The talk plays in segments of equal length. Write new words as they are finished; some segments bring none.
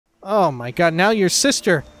Oh my god, now your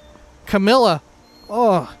sister, Camilla.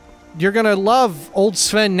 Oh, you're gonna love old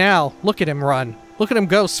Sven now. Look at him run. Look at him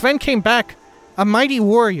go. Sven came back, a mighty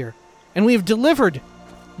warrior, and we have delivered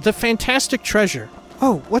the fantastic treasure.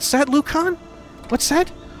 Oh, what's that, Lucan? What's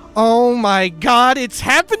that? Oh my god, it's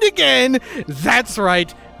happened again! That's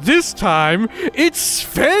right. This time, it's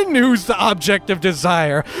Sven who's the object of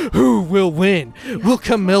desire. Who will win? Will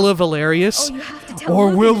Camilla Valerius? Oh, you have to tell or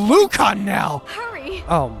Lucan. will Lucan now? Hurry!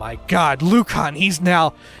 Oh my god, Lucan,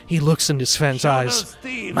 he looks into Sven's eyes.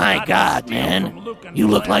 My god, man. You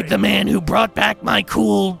look like the man who brought back my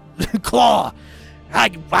cool claw.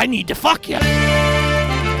 I need to fuck you.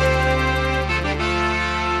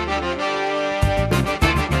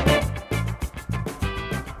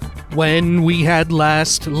 When we had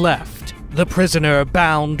last left the prisoner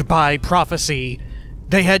bound by prophecy,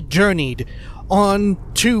 they had journeyed on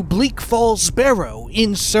to Bleakfalls Barrow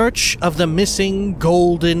in search of the missing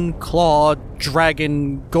golden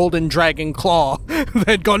dragon claw that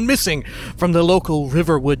had gone missing from the local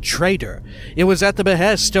Riverwood trader. It was at the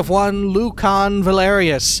behest of one Lucan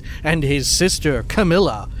Valerius and his sister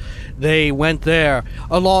Camilla. They went there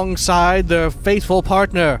alongside their faithful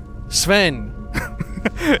partner, Sven,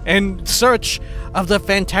 in search of the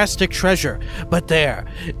fantastic treasure. But there,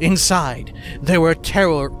 inside, there were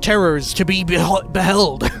terrors to be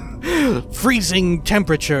beheld. Freezing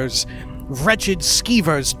temperatures, wretched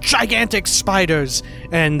skeevers, gigantic spiders,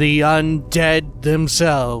 and the undead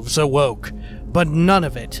themselves awoke. But none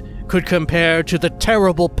of it could compare to the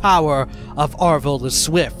terrible power of Arvel the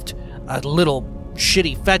Swift, a little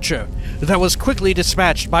shitty fetcher that was quickly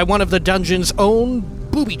dispatched by one of the dungeon's own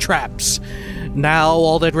booby traps. Now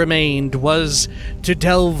all that remained was to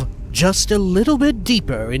delve just a little bit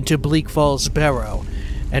deeper into Bleakfalls Barrow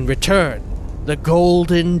and return the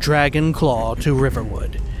golden dragon claw to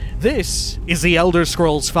Riverwood. This is the Elder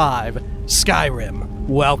Scrolls V Skyrim.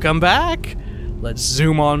 Welcome back. Let's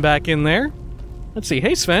zoom on back in there. Let's see.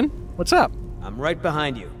 Hey Sven, what's up? I'm right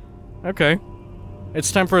behind you. Okay.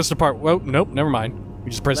 It's time for us to part. Whoa, nope, never mind.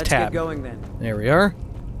 We just press Let's tab. get going then. There we are.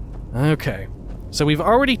 Okay. So we've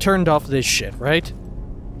already turned off this shit, right?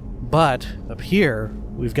 But up here,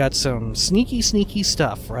 we've got some sneaky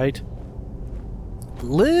stuff, right?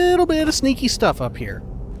 Little bit of sneaky stuff up here.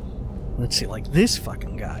 Let's see, like this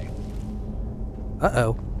fucking guy.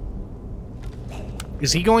 Uh-oh.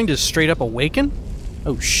 Is he going to straight up awaken?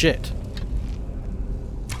 Oh shit.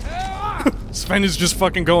 Sven is just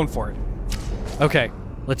fucking going for it. Okay,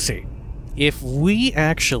 let's see. If we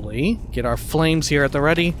actually get our flames here at the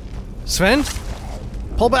ready... Sven?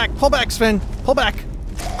 Pull back, Sven! Pull back!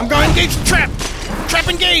 I'm going to engage the trap! Trap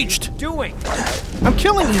engaged! What are you doing? I'm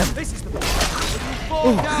killing him! This is the point where you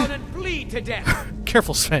fall down and bleed to death.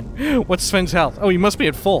 Careful, Sven. What's Sven's health? Oh, he must be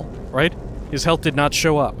at full, right? His health did not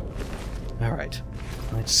show up. Alright.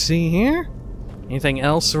 Let's see here. Anything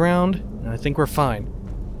else around? I think we're fine.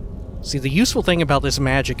 See, the useful thing about this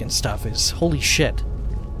magic and stuff is, holy shit,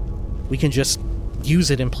 we can just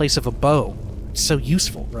use it in place of a bow. It's so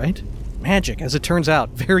useful, right? Magic, as it turns out,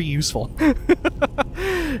 very useful.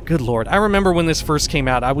 Good lord. I remember when this first came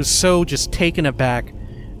out, I was so just taken aback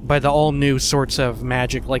by the all-new sorts of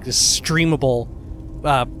magic, like this streamable,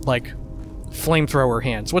 like, flamethrower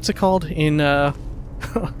hands. What's it called? In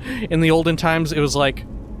in the olden times, it was like,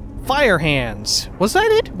 fire hands. Was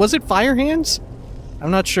that it? Was it fire hands?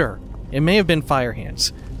 I'm not sure. It may have been fire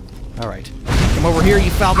hands. Alright. Come over here,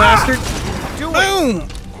 you foul bastard! Boom!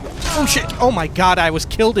 Oh shit! Oh my god, I was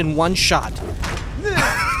killed in one shot.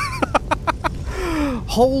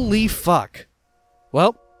 Holy fuck.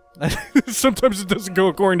 Well, sometimes it doesn't go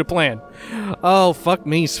according to plan. Oh, fuck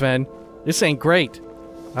me, Sven. This ain't great.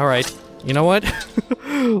 Alright, you know what?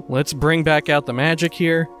 Let's bring back out the magic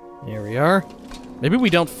here. There we are. Maybe we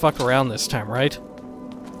don't fuck around this time, right?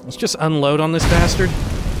 Let's just unload on this bastard.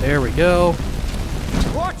 There we go.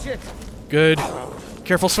 Watch it. Good.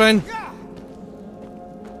 Careful, Sven.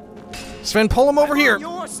 Sven, pull him over here!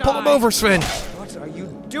 Pull him over, Sven! What are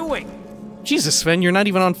you doing? Jesus, Sven, you're not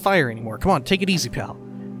even on fire anymore. Come on, take it easy, pal.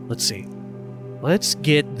 Let's see. Let's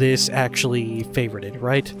get this actually favorited,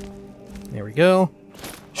 right? There we go.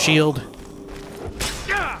 Shield.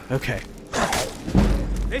 Okay.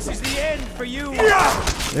 This is the end for you.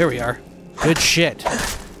 There we are. Good shit.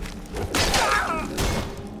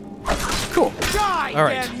 Cool. All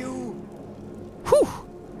right. Damn you. Whew.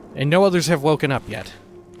 And no others have woken up yet.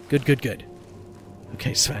 Good, good, good.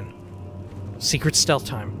 Okay, Sven. Secret stealth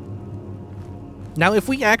time. Now, if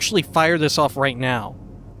we actually fire this off right now,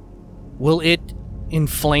 will it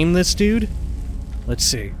inflame this dude? Let's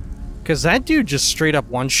see. Because that dude just straight up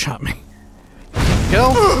one-shot me.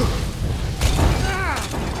 Go.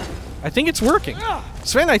 I think it's working.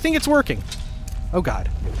 Sven, I think it's working. Oh god.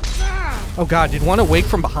 Oh god, did one awake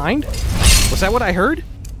from behind? Was that what I heard?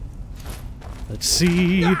 Let's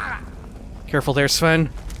see. Careful there, Sven.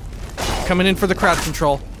 Coming in for the crowd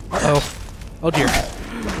control. Uh-oh. Oh dear.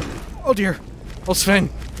 Oh dear. Oh, Sven.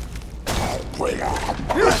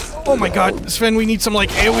 Oh my god, Sven, we need some, like,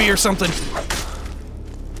 AoE or something.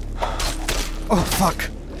 Oh, fuck.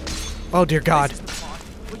 Oh dear god.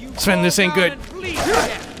 Sven, this ain't good.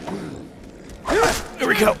 There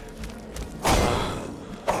we go.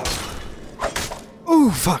 Ooh,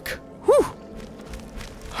 fuck. Whew.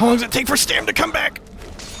 How long does it take for Stam to come back?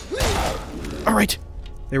 Alright.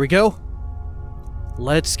 There we go.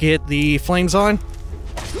 Let's get the flames on.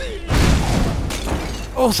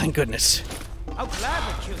 Oh, thank goodness. I'll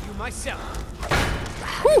gladly kill you myself.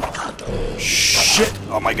 Whew. Shit.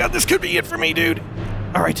 Oh my god, this could be it for me, dude.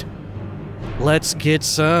 Alright. Let's get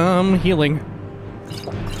some healing.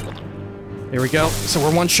 There we go. So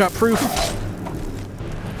we're one-shot proof.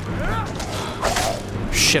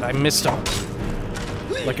 Shit, I missed him.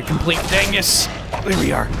 Like a complete dangus. There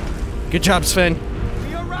we are. Good job, Sven.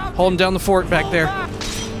 Holding down the fort back there.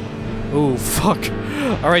 Ooh, fuck.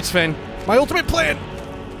 Alright, Sven. My ultimate plan!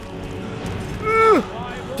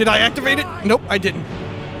 Did I activate it? Nope, I didn't.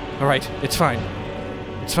 Alright, it's fine.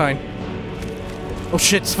 It's fine. Oh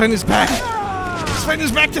shit, Sven is back! Sven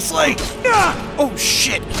is back to slay! Oh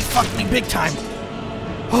shit, he fucked me big time.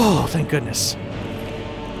 Oh, thank goodness.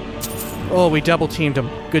 Oh, we double teamed him.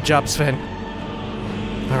 Good job, Sven.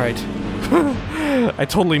 Alright. I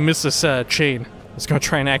totally missed this chain. I was gonna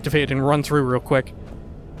try and activate it and run through real quick.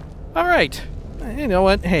 Alright. You know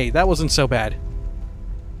what? Hey, that wasn't so bad.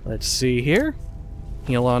 Let's see here.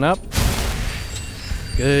 Heal on up.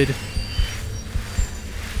 Good.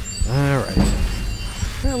 Alright.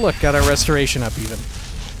 Now look, got our restoration up even.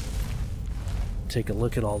 Take a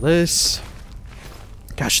look at all this.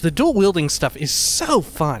 Gosh, the dual wielding stuff is so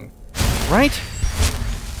fun. Right?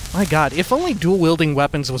 My god, if only dual wielding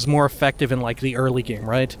weapons was more effective in like the early game,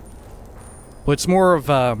 right? But it's more of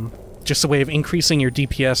just a way of increasing your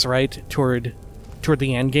DPS, right? Toward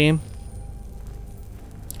the end game.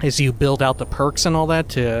 As you build out the perks and all that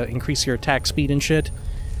to increase your attack speed and shit.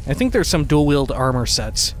 I think there's some dual wield armor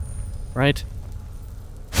sets, right?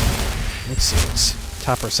 Let's see, let's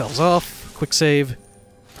top ourselves off. Quick save.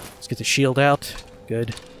 Let's get the shield out.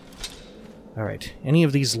 Good. Alright, any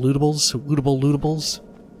of these lootables? Lootables?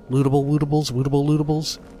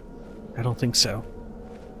 Lootable? I don't think so.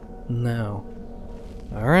 No.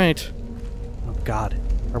 Alright. Oh god.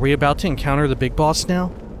 Are we about to encounter the big boss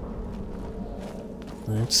now?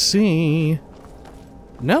 Let's see.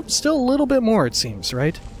 Nope, still a little bit more it seems,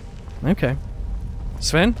 right? Okay.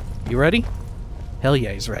 Sven, you ready? Hell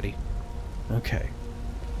yeah, he's ready. Okay.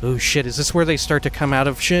 Oh shit, is this where they start to come out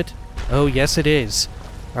of shit? Oh yes it is.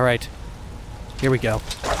 Alright. Here we go.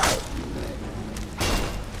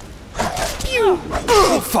 Pew!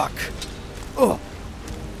 Oh, fuck! Oh.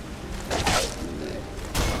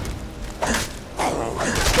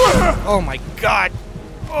 Oh my god!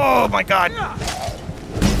 Oh my god!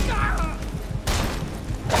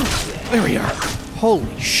 There we are.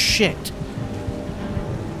 Holy shit.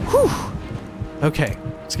 Whew. Okay,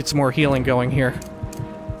 let's get some more healing going here.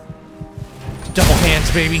 Double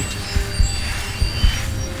hands, baby.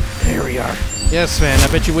 There we are. Yes, man, I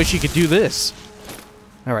bet you wish you could do this.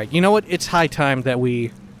 Alright, you know what? It's high time that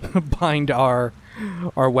we bind our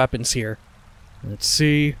weapons here. Let's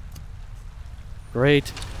see.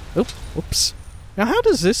 Great. Oop, oops. Now how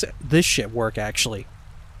does this shit work, actually?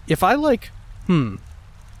 If I, like...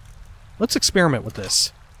 Let's experiment with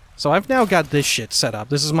this. So I've now got this shit set up.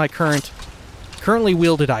 This is my currently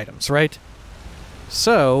wielded items, right?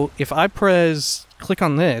 So, if I click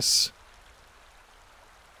on this...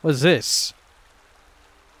 What is this?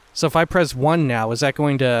 So if I press 1 now, is that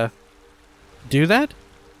going to do that?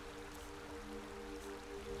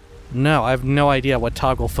 No, I have no idea what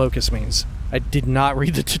toggle focus means. I did not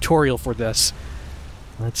read the tutorial for this.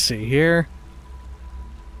 Let's see here.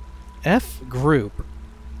 F group.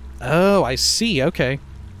 Oh, I see, okay.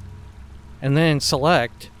 And then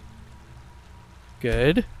select.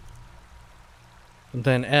 Good. And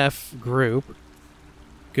then F group.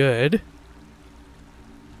 Good.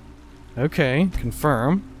 Okay,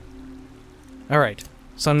 confirm. Alright,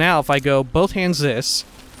 so now if I go both hands this,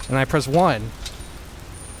 and I press 1.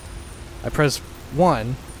 I press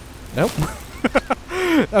 1. Nope.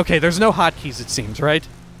 Okay, there's no hotkeys it seems, right?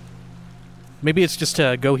 Maybe it's just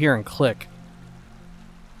to go here and click.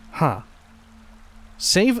 Huh.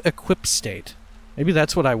 Save equip state. Maybe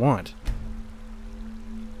that's what I want.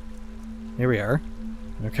 Here we are.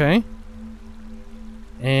 Okay.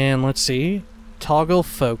 And let's see. Toggle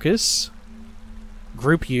focus.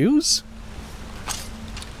 Group use?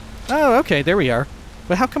 Oh, okay, there we are.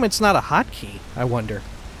 But how come it's not a hotkey, I wonder?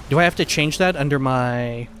 Do I have to change that under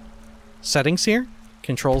my settings here?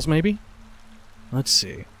 Controls, maybe? Let's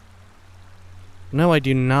see. No, I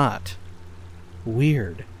do not.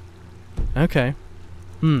 Weird. Okay.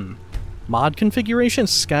 Mod configuration,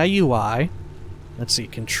 Sky UI. Let's see,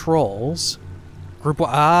 controls. Group.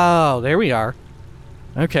 Oh, there we are.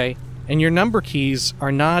 Okay, and your number keys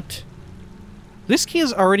are not. This key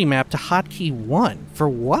is already mapped to hotkey 1. For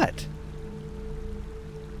what?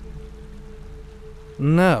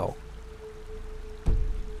 No.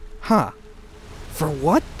 Huh. For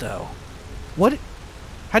what, though? What?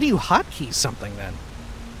 How do you hotkey something, then?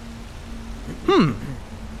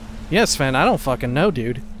 Yes, Sven, I don't fucking know,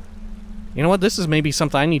 dude. You know what? This is maybe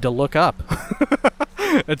something I need to look up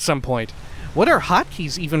at some point. What are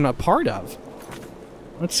hotkeys even a part of?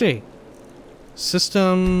 Let's see.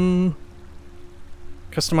 System...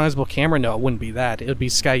 Customizable camera? No, it wouldn't be that. It would be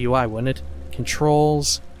Sky UI, wouldn't it?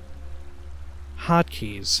 Controls...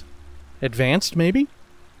 Hotkeys. Advanced, maybe?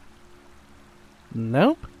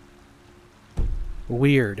 Nope.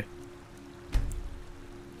 Weird.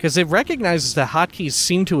 Because it recognizes that hotkeys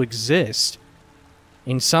seem to exist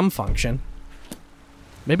in some function.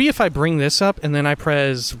 Maybe if I bring this up and then I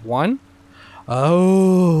press 1?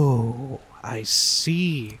 Oh, I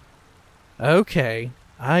see. Okay,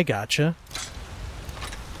 I gotcha.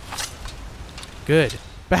 Good.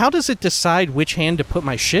 But how does it decide which hand to put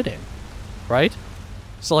my shit in? Right?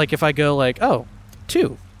 So like if I go like, oh,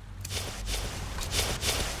 2.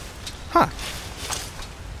 Huh.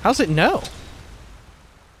 How's it know?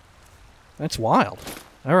 That's wild.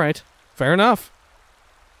 Alright. Fair enough.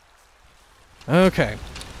 Okay.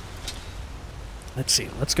 Let's see.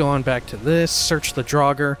 Let's go on back to this. Search the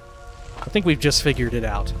Draugr. I think we've just figured it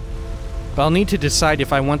out. But I'll need to decide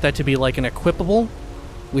if I want that to be like an equipable,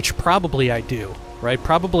 which probably I do, right?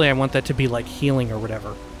 Probably I want that to be like healing or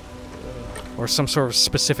whatever. Or some sort of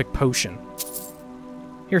specific potion.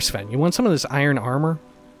 Here, Sven, you want some of this iron armor?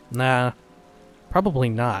 Nah. Probably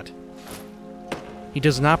not. He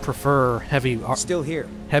does not prefer heavy... Still here.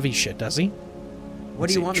 Heavy shit, does he? What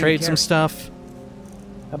do you want me to trade carry? some stuff.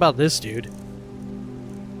 How about this, dude?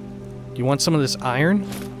 Do you want some of this iron?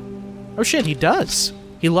 Oh shit, he does.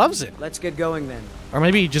 He loves it. Let's get going then. Or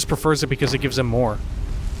maybe he just prefers it because it gives him more.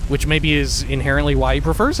 Which maybe is inherently why he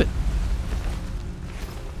prefers it.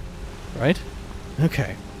 Right?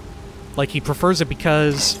 Okay. Like he prefers it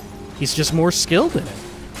because he's just more skilled in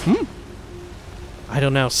it. I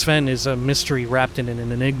don't know. Sven is a mystery wrapped in an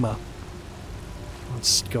enigma.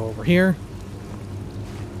 Let's go over here.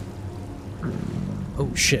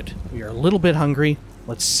 Oh shit. We are a little bit hungry.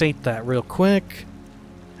 Let's sate that real quick.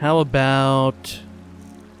 How about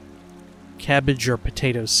cabbage or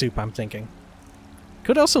potato soup, I'm thinking.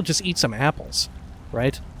 Could also just eat some apples,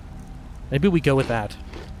 right? Maybe we go with that.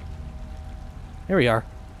 There we are.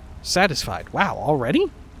 Satisfied. Wow, already?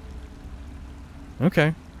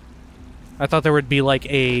 Okay. I thought there would be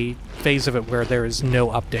like a phase of it where there is no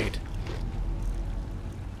update.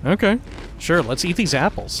 Okay. Sure, let's eat these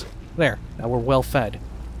apples. There. Now we're well fed.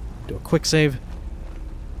 Do a quick save.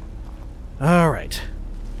 Alright.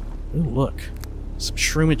 Ooh, look. Some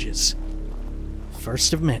shroomages.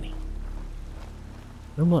 First of many.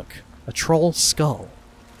 Oh, look. A troll skull.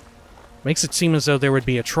 Makes it seem as though there would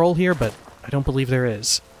be a troll here, but I don't believe there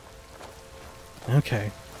is.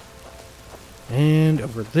 Okay. And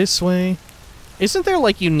over this way. Isn't there,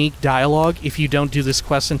 like, unique dialogue if you don't do this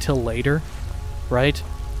quest until later? Right?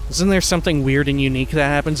 Isn't there something weird and unique that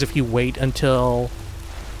happens if you wait until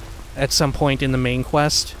at some point in the main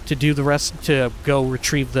quest to do the rest, to go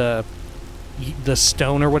retrieve the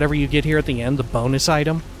stone or whatever you get here at the end, the bonus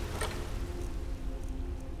item?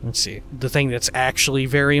 Let's see. The thing that's actually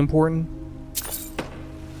very important.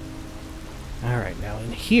 Alright, now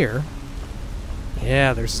in here...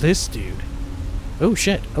 Yeah, there's this dude. Oh,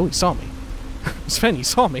 shit. Oh, he saw me. Sven, he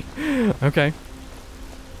saw me. Okay.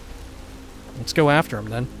 Let's go after him,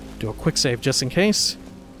 then. Do a quick save just in case.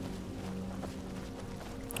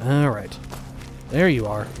 Alright. There you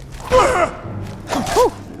are.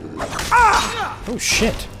 Oh,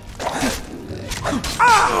 shit.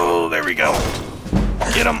 Oh, there we go.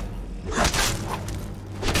 Get him.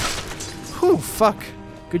 Whew, fuck.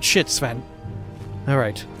 Good shit, Sven.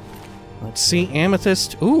 Alright. Let's see,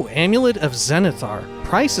 Amethyst. Ooh, Amulet of Zenithar.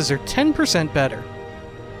 Prices are 10% better.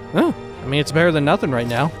 Oh, I mean, it's better than nothing right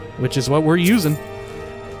now, which is what we're using.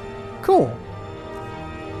 Cool.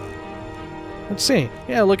 Let's see.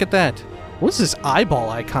 Yeah, look at that. What's this eyeball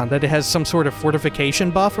icon? That it has some sort of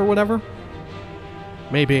fortification buff or whatever?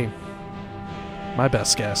 Maybe. My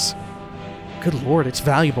best guess. Good lord, it's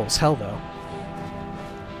valuable as hell, though.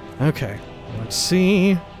 Okay, let's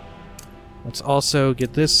see. Let's also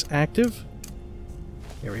get this active.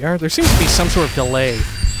 Here we are. There seems to be some sort of delay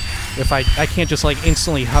if I can't just, like,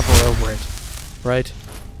 instantly hover over it. Right?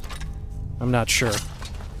 I'm not sure.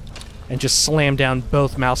 And just slam down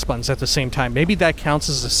both mouse buttons at the same time. Maybe that counts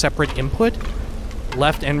as a separate input?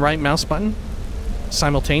 Left and right mouse button?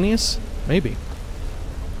 Simultaneous? Maybe.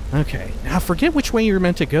 Okay, now forget which way you're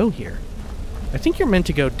meant to go here. I think you're meant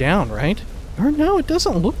to go down, right? Or no, it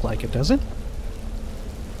doesn't look like it, does it?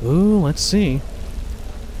 Ooh, let's see.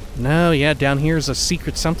 No, yeah, down here is a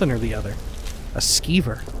secret something or the other. A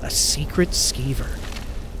skeever. A secret skeever.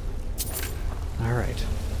 Alright,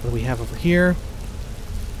 what do we have over here?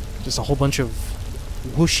 Just a whole bunch of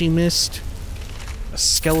whooshy mist. A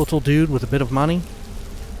skeletal dude with a bit of money.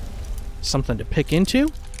 Something to pick into.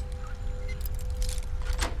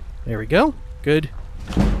 There we go. Good.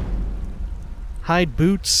 Hide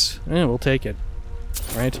boots. We'll take it.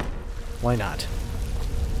 Right? Why not?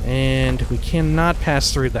 And we cannot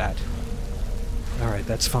pass through that. Alright,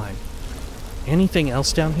 that's fine. Anything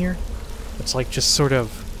else down here? That's like just sort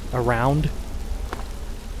of around?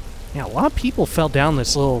 Yeah, a lot of people fell down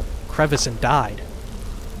this little crevice and died.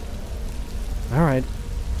 Alright.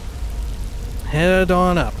 Head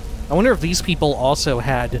on up. I wonder if these people also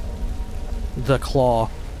had the claw.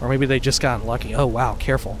 Or maybe they just got lucky. Oh, wow,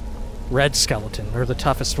 careful. Red skeleton. They're the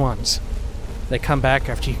toughest ones. They come back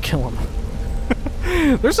after you kill them.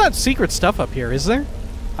 There's not secret stuff up here, is there?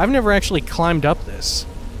 I've never actually climbed up this.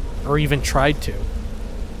 Or even tried to.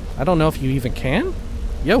 I don't know if you even can?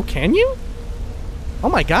 Yo, can you? Oh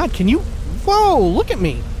my god, can you? Whoa, look at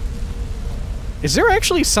me. Is there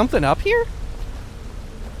actually something up here?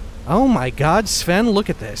 Oh my god, Sven, look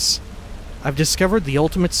at this. I've discovered the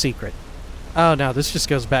ultimate secret. Oh no, this just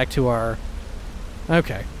goes back to our...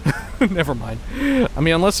 Okay. Never mind. I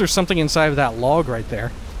mean, unless there's something inside of that log right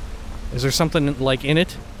there. Is there something, like, in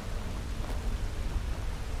it?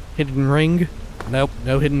 Hidden ring? Nope,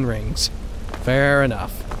 no hidden rings. Fair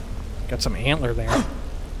enough. Got some antler there.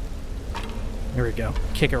 There we go.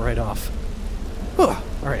 Kick it right off.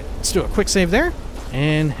 Alright, let's do a quick save there,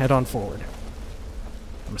 and head on forward.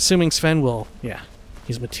 I'm assuming Sven will... Yeah,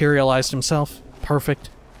 he's materialized himself. Perfect.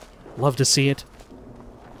 Love to see it.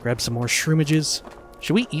 Grab some more shroomages.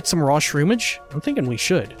 Should we eat some raw shroomage? I'm thinking we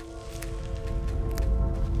should.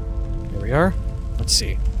 Here we are. Let's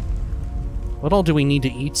see. What all do we need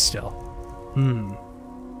to eat still?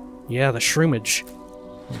 Yeah, the shroomage.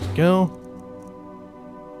 There we go.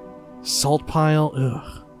 Salt pile.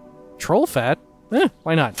 Ugh. Troll fat?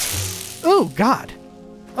 Why not? Oh, God.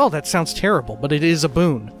 Oh, that sounds terrible, but it is a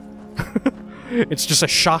boon. It's just a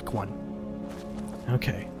shock one.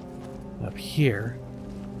 Okay. Up here.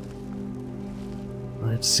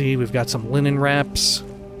 Let's see, we've got some linen wraps.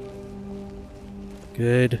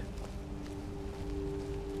 Good.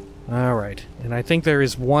 Alright, and I think there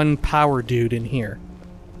is one power dude in here.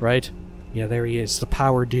 Right? Yeah, there he is, the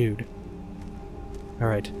power dude.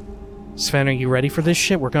 Alright. Sven, are you ready for this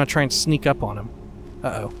shit? We're gonna try and sneak up on him.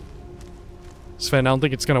 Uh-oh. Sven, I don't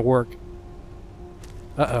think it's gonna work.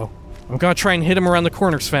 Uh-oh. I'm gonna try and hit him around the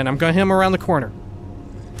corner, Sven. I'm gonna hit him around the corner.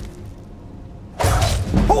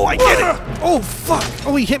 Oh, I get it! Oh, fuck!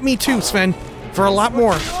 Oh, he hit me too, Sven. For a lot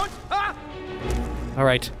more.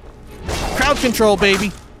 Alright. Crowd control,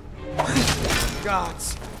 baby!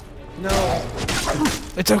 Gods. No.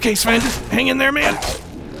 It's okay, Sven. Hang in there, man.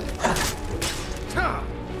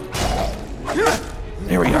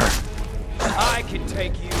 There we are. I can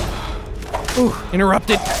take you. Ooh,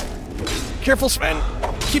 interrupted. Careful, Sven.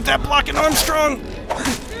 Keep that blocking arm strong.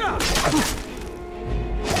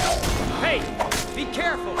 Hey, be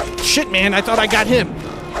careful. Shit, man, I thought I got him.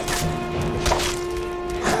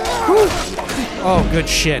 Whew. Oh, good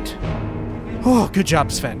shit. Oh, good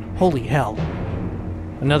job, Sven. Holy hell.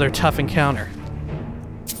 Another tough encounter.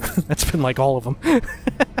 That's been like all of them.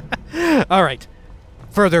 Alright.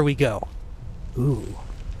 Further we go. Ooh.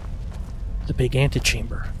 The big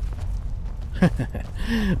antechamber.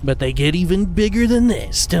 But they get even bigger than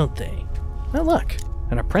this, don't they? Oh, look.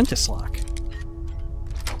 An apprentice lock.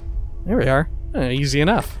 There we are. Easy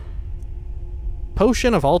enough.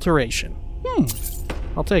 Potion of alteration.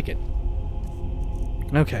 I'll take it.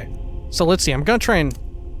 Okay. So let's see. I'm gonna try and...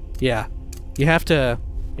 Yeah. You have to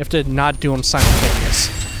not do them simultaneous.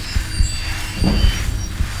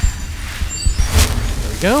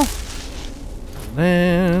 There we go. And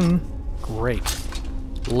then... Great.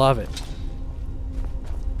 Love it.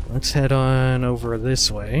 Let's head on over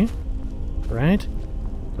this way. Right?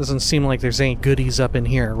 Doesn't seem like there's any goodies up in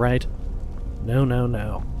here, right? No, no,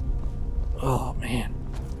 no. Oh, man.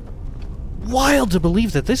 Wild to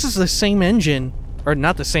believe that this is the same engine, or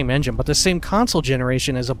not the same engine, but the same console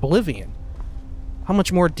generation as Oblivion. How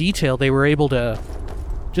much more detail they were able to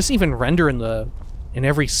just even render in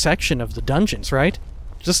every section of the dungeons, right?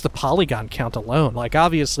 Just the polygon count alone. Like,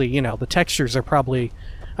 obviously, you know, the textures are probably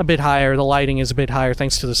a bit higher, the lighting is a bit higher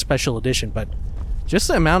thanks to the Special Edition, but just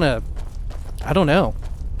the amount of, I don't know,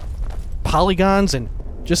 polygons and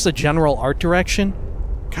just the general art direction.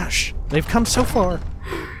 Gosh, they've come so far.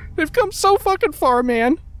 They've come so fucking far,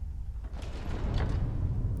 man.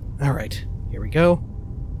 Alright, here we go.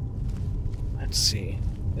 Let's see.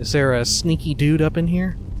 Is there a sneaky dude up in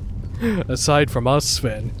here? Aside from us,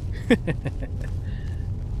 Sven.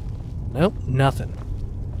 Nope, nothing.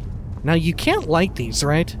 Now, you can't light these,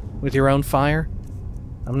 right? With your own fire?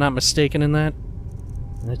 I'm not mistaken in that.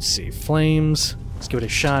 Let's see. Flames. Let's give it a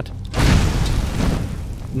shot.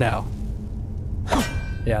 No.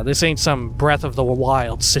 Yeah, this ain't some Breath of the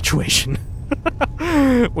Wild situation.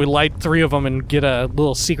 We light 3 of them and get a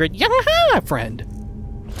little secret Yamaha friend.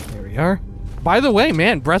 There we are. By the way,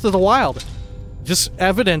 man, Breath of the Wild. Just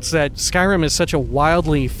evidence that Skyrim is such a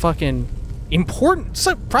wildly fucking important,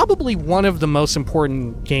 probably one of the most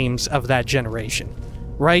important games of that generation.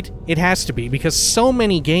 Right? It has to be, because so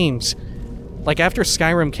many games, like after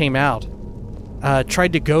Skyrim came out,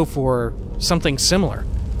 tried to go for something similar.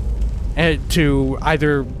 To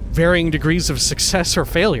either varying degrees of success or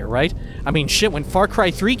failure, right? I mean, shit, when Far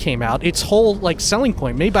Cry 3 came out, its whole, like, selling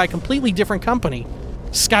point, made by a completely different company,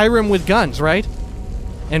 Skyrim with guns, right?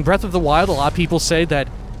 And Breath of the Wild, a lot of people say that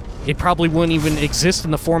it probably wouldn't even exist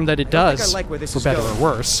in the form that it does, for better or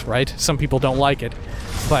worse, right? Some people don't like it,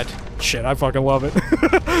 but shit, I fucking love it.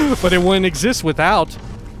 But it wouldn't exist without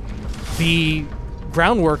the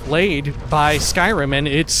groundwork laid by Skyrim and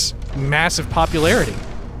its massive popularity.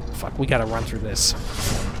 Fuck, we gotta run through this.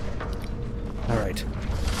 Alright.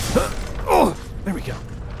 Oh, there we go.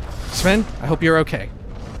 Sven, I hope you're okay.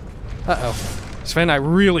 Uh-oh. Sven, I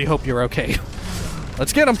really hope you're okay.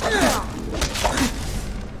 Let's get him! There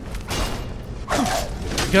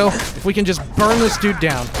we go. If we can just burn this dude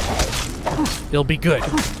down, it'll be good.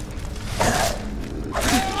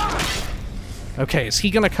 Okay, is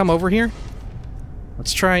he gonna come over here?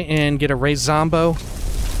 Let's try and get a Ray Zombo.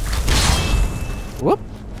 Whoop.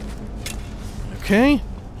 Okay,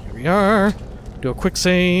 here we are. Do a quick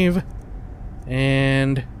save.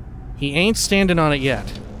 And he ain't standing on it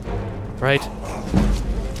yet. Right?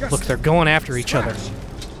 Look, they're going after each other.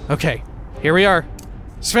 Okay, here we are.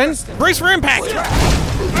 Sven, brace for impact!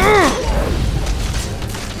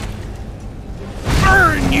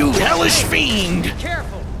 Burn, you hellish fiend!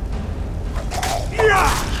 Careful.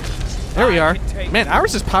 There we are. Man,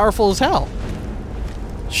 ours is powerful as hell.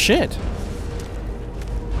 Shit.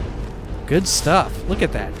 Good stuff. Look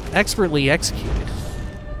at that. Expertly executed.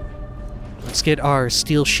 Let's get our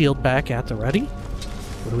steel shield back at the ready.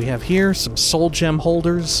 What do we have here? Some soul gem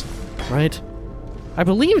holders, right? I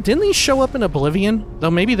believe, didn't these show up in Oblivion?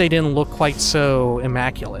 Though maybe they didn't look quite so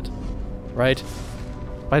immaculate, right?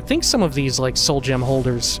 But I think some of these, like, soul gem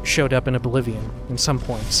holders showed up in Oblivion in some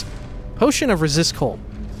points. Potion of resist cold.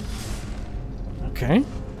 Okay.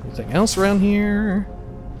 Anything else around here?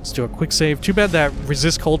 Let's do a quick save. Too bad that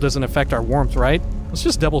resist cold doesn't affect our warmth, right? Let's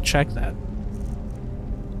just double check that.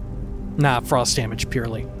 Nah, frost damage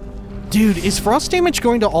purely. Dude, is frost damage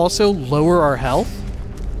going to also lower our health?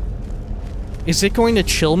 Is it going to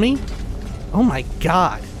chill me? Oh my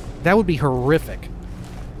god. That would be horrific.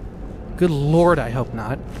 Good lord, I hope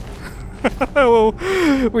not.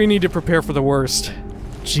 Oh, we need to prepare for the worst.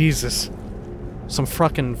 Jesus. Some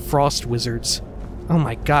fucking frost wizards. Oh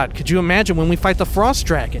my god, could you imagine when we fight the frost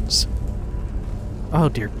dragons? Oh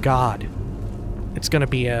dear god. It's gonna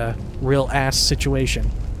be a real ass situation.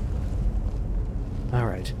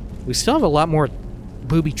 Alright. We still have a lot more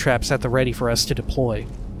booby traps at the ready for us to deploy,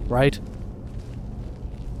 right?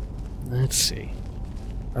 Let's see.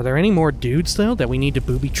 Are there any more dudes, though, that we need to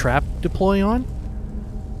booby trap deploy on?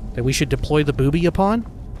 That we should deploy the booby upon?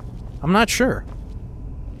 I'm not sure.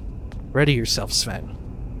 Ready yourself, Sven.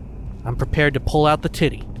 I'm prepared to pull out the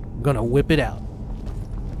titty. I'm gonna whip it out.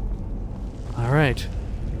 Alright.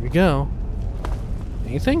 Here we go.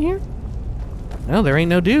 Anything here? No, there ain't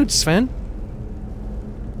no dudes, Sven.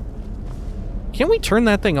 Can't we turn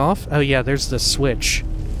that thing off? Oh yeah, there's the switch.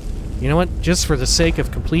 You know what? Just for the sake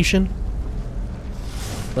of completion,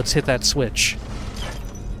 let's hit that switch.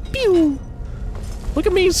 Pew! Look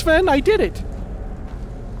at me, Sven! I did it!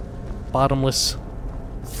 Bottomless,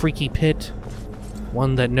 freaky pit.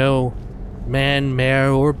 One that no man, mare,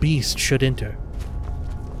 or beast should enter.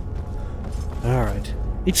 Alright.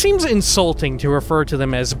 It seems insulting to refer to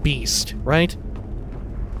them as beast, right?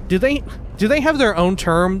 Do they have their own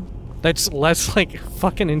term that's less, like,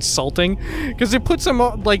 fucking insulting? Because it puts them,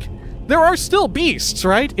 like, there are still beasts,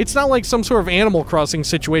 right? It's not like some sort of Animal Crossing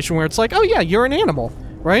situation where it's like, oh yeah, you're an animal,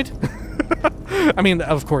 right? I mean,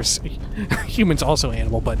 of course, humans also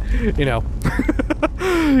animal, but, you know.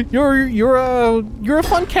 you're a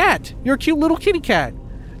fun cat. You're a cute little kitty cat.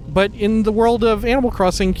 But in the world of Animal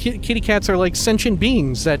Crossing, kitty cats are like sentient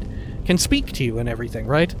beings that can speak to you and everything,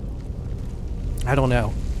 right? I don't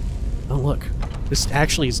know. Oh, look. This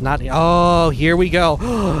actually is not... Oh, here we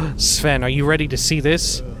go. Sven, are you ready to see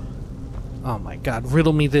this? Oh my god,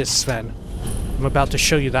 riddle me this, Sven. I'm about to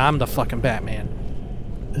show you that I'm the fucking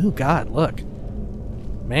Batman. Oh god, look.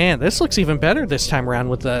 Man, this looks even better this time around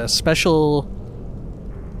with the special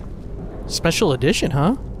edition,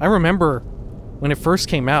 huh? I remember when it first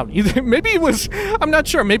came out. Either maybe it was... I'm not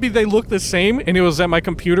sure. Maybe they looked the same and it was that my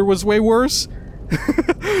computer was way worse.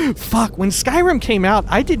 Fuck, when Skyrim came out,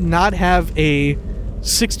 I did not have a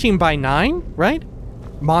 16:9, right?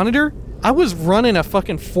 Monitor. I was running a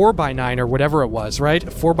fucking 4:9 or whatever it was, right? I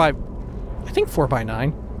think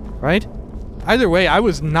 4:9, right? Either way, I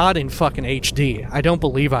was not in fucking HD. I don't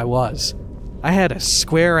believe I was. I had a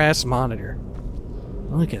square-ass monitor.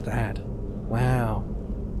 Look at that. Wow.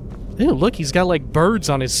 Ew, look, he's got like birds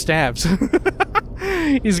on his stabs.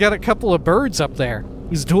 He's got a couple of birds up there.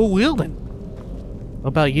 He's dual-wielding. What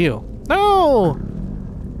about you? No!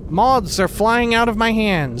 Moths are flying out of my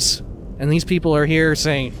hands. And these people are here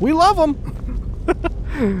saying, we love them!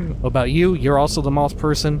 What about you? You're also the moth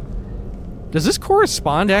person. Does this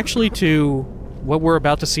correspond actually to what we're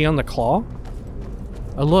about to see on the claw?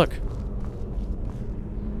 Oh, look.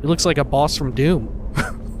 It looks like a boss from Doom.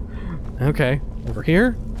 Okay, over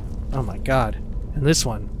here? Oh my god. And this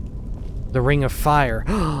one. The Ring of Fire.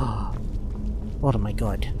 Oh my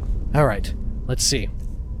god. Alright, let's see.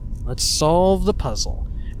 Let's solve the puzzle.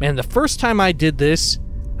 Man, the first time I did this,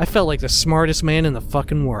 I felt like the smartest man in the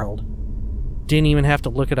fucking world. Didn't even have to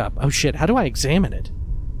look it up. Oh shit, how do I examine it?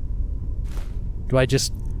 Do I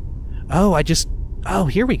just... Oh,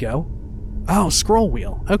 here we go. Oh, scroll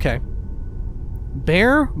wheel. Okay.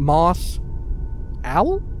 Bear, moth,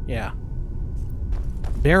 owl? Yeah.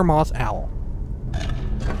 Bear, moth, owl.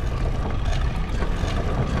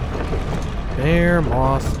 Bear,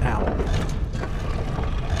 moth, owl.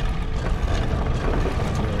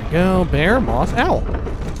 There we go. Bear, moth, owl.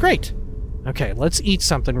 Great. Okay, let's eat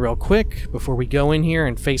something real quick before we go in here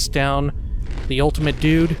and face down the ultimate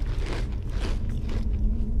dude.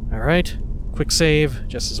 Alright. Quick save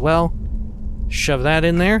just as well. Shove that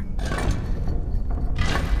in there.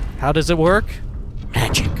 How does it work?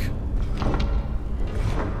 Magic.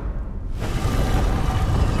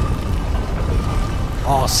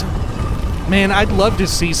 Awesome. Man, I'd love to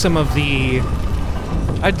see some of the...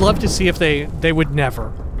 I'd love to see if they would never.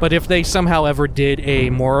 But if they somehow ever did a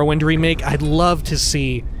Morrowind remake, I'd love to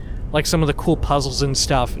see, like, some of the cool puzzles and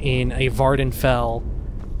stuff in a Vardenfell,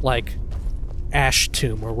 like, Ash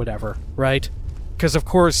Tomb or whatever, right? Because, of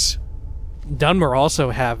course, Dunmer also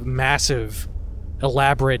have massive,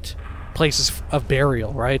 elaborate places of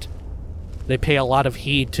burial, right? They pay a lot of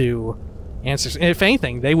heed to ancestors. And if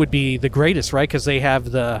anything, they would be the greatest, right? Because they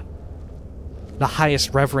have the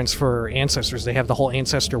highest reverence for ancestors. They have the whole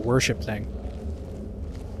ancestor worship thing.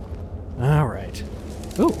 Alright.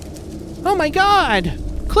 Ooh. Oh my god!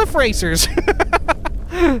 Cliff racers!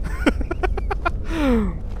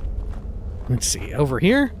 Let's see, over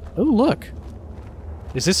here? Oh, look.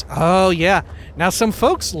 Is this... Oh, yeah. Now, some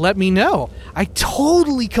folks let me know. I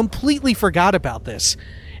totally, completely forgot about this.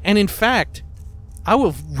 And in fact, I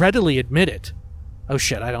will readily admit it. Oh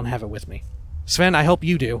shit, I don't have it with me. Sven, I hope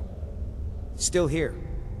you do. Still here.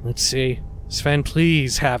 Let's see. Sven,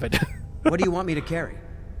 please have it. What do you want me to carry?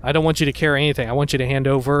 I don't want you to carry anything. I want you to hand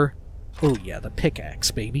over... Oh yeah, the pickaxe,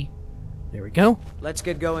 baby. There we go. Let's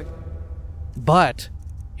get going. But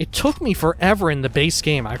it took me forever in the base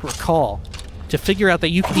game, I recall, to figure out that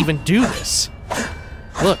you could even do this.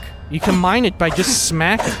 Look, you can mine it by just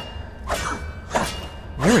smacking.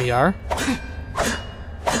 There we are.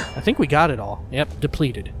 I think we got it all. Yep,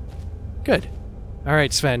 depleted. Good.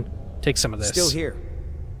 Alright, Sven, take some of this. Still here.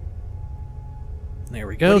 There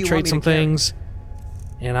we go, trade some things.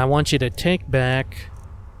 And I want you to take back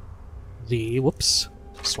the... Whoops.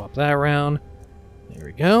 Swap that around. There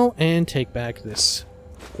we go. And take back this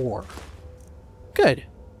ore. Good.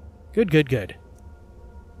 Good, good, good.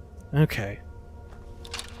 Okay.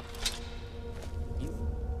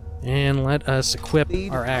 And let us equip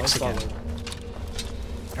our axe again.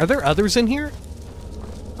 Are there others in here?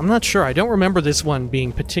 I'm not sure. I don't remember this one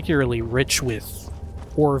being particularly rich with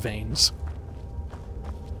ore veins.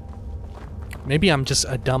 Maybe I'm just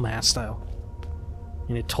a dumbass, though.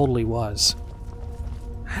 And it totally was.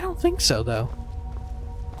 I don't think so, though.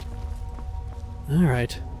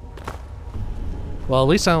 Alright. Well, at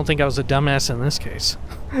least I don't think I was a dumbass in this case.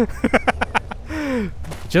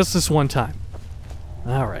 Just this one time.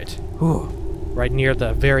 Alright. Right near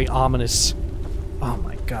the very ominous... Oh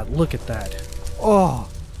my god, look at that. Oh!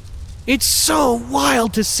 It's so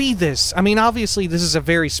wild to see this! I mean, obviously this is a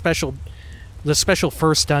very special... The special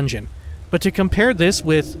first dungeon. But to compare this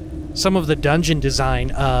with some of the dungeon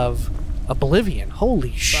design of Oblivion,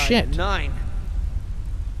 holy shit. 9.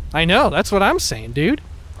 I know, that's what I'm saying, dude.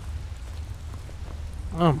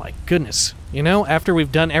 Oh my goodness. You know, after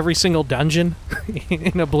we've done every single dungeon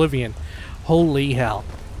in Oblivion, holy hell.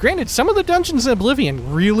 Granted, some of the dungeons in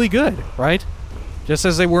Oblivion, really good, right? Just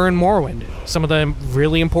as they were in Morrowind. Some of the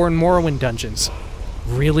really important Morrowind dungeons.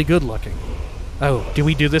 Really good looking. Oh, do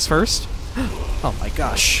we do this first? Oh my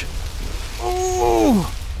gosh.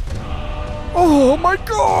 Oh! Oh my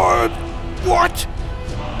god! What?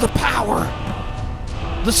 The power!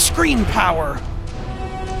 The screen power!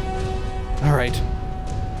 Alright.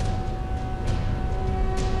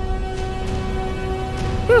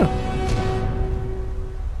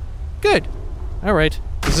 Good. Alright.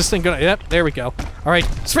 Is this thing gonna... Yep, there we go. Alright.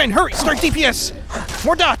 Sven, hurry! Start DPS!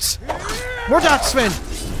 More dots! More dots, Sven!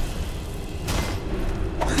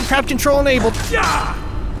 Crowd control enabled.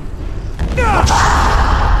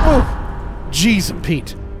 Oh! Jeez and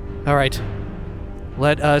Pete. Alright.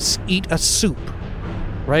 Let us eat a soup.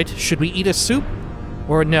 Right? Should we eat a soup?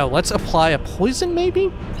 Or no, let's apply a poison,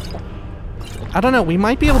 maybe? I don't know, we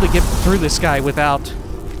might be able to get through this guy without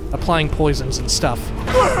applying poisons and stuff.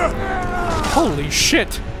 Holy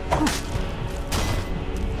shit!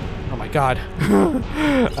 Oh my god.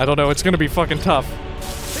 I don't know, it's gonna be fucking tough.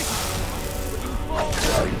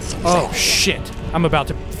 Oh shit. I'm about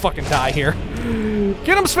to fucking die here.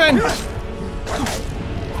 Get him, Sven!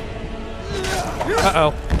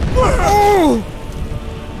 Uh-oh. Oh!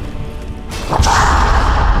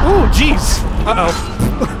 Oh, jeez!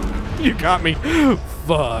 Uh-oh. You got me.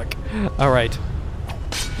 Fuck. Alright.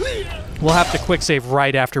 We'll have to quick save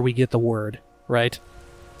right after we get the word, right?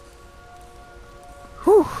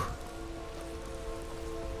 Whew.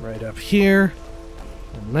 Right up here.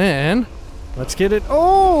 And then, let's get it.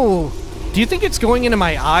 Oh! Do you think it's going into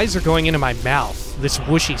my eyes or going into my mouth? This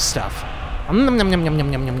whooshy stuff.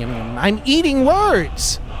 I'm eating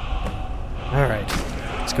words! Alright.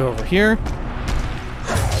 Let's go over here.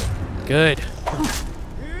 Good.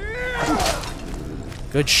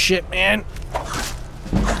 Good shit, man.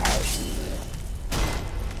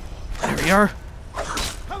 There we are.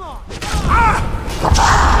 Come on.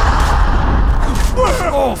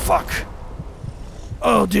 Oh, fuck.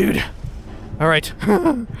 Oh, dude. Alright.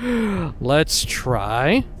 Let's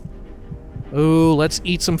try. Ooh, let's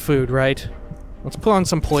eat some food, right? Let's put on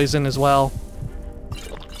some poison as well.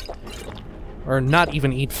 Or not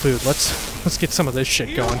even eat food. Let's get some of this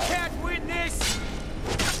shit going. You can't win this.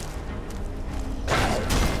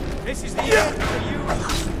 This is the end for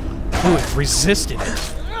you. Ooh, it resisted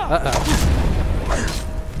it. Uh-oh.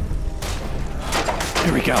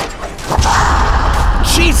 Here we go.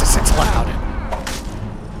 Jesus, it's loud.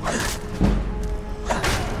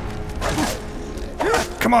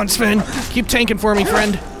 Come on, Sven. Keep tanking for me,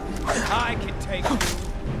 friend. I can take it.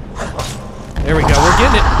 There we go. We're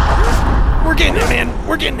getting it. We're getting it, man.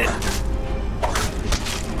 We're getting it.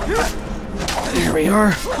 There we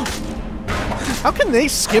are. How can they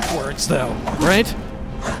skip words, though? Right?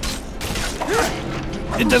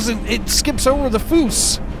 It doesn't... It skips over the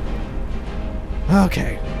foos.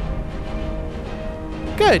 Okay.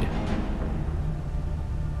 Good.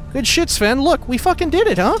 Good shit, Sven. Look, we fucking did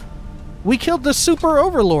it, huh? We killed the super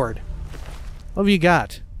overlord. What have you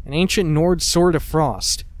got? An ancient Nord sword of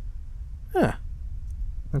frost. Huh.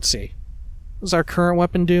 Let's see. What does our current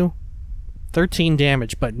weapon do? 13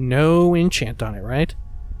 damage, but no enchant on it, right?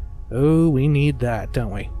 Oh, we need that,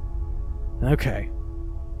 don't we? Okay.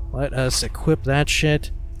 Let us equip that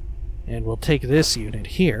shit. And we'll take this unit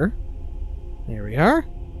here. There we are.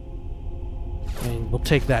 And we'll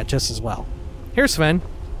take that just as well. Here, Sven.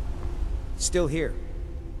 Still here.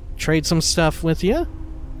 Trade some stuff with you.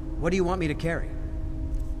 What do you want me to carry?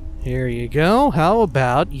 Here you go. How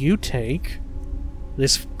about you take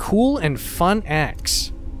this cool and fun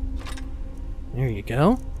axe? There you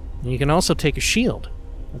go. And you can also take a shield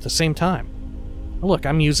at the same time. Oh, look,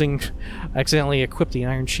 I'm using... accidentally equipped the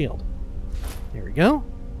iron shield. There we go.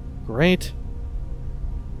 Great.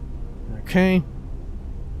 Okay.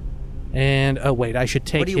 And, oh wait, I should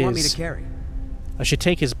take his... What do you want me to carry? I should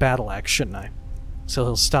take his battle axe, shouldn't I? so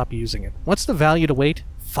he'll stop using it. What's the value to weight?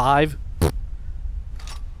 5?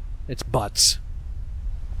 It's butts.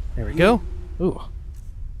 There we go. Ooh.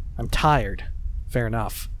 I'm tired. Fair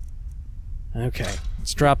enough. Okay,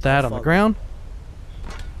 let's drop that on the ground.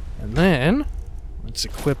 And then, let's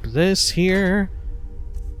equip this here.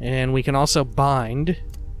 And we can also bind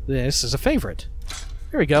this as a favorite.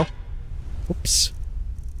 There we go. Oops.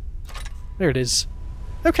 There it is.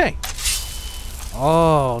 Okay.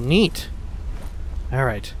 Oh, neat.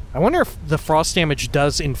 Alright. I wonder if the frost damage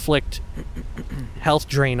does inflict health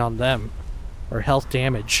drain on them. Or health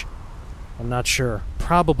damage. I'm not sure.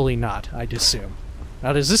 Probably not, I'd assume.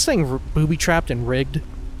 Now, is this thing booby-trapped and rigged?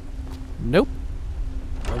 Nope.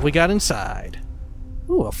 What have we got inside?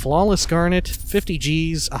 Ooh, a flawless garnet, 50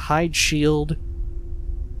 Gs, a hide shield,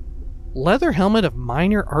 leather helmet of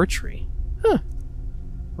minor archery. Huh.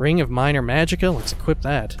 Ring of minor magicka, let's equip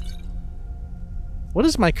that. What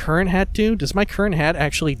does my current hat do? Does my current hat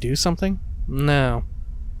actually do something? No.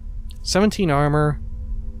 17 armor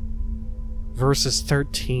versus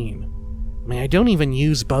 13. I mean, I don't even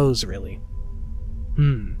use bows, really.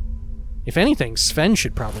 If anything, Sven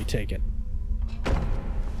should probably take it.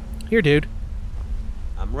 Here, dude.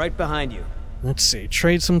 I'm right behind you. Let's see,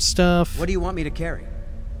 trade some stuff. What do you want me to carry?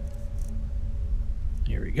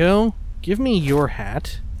 Here we go. Give me your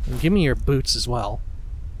hat, and give me your boots as well.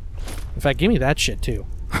 In fact, give me that shit too.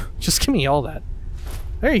 Just give me all that.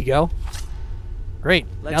 There you go. Great.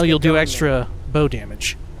 Now you'll do extra bow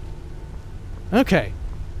damage. Okay.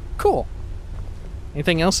 Cool.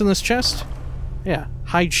 Anything else in this chest? Yeah,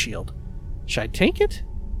 hide shield. Should I take it?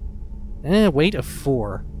 Weight of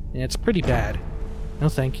 4. Yeah, it's pretty bad. No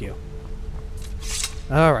thank you.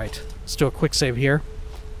 Alright, let's do a quick save here.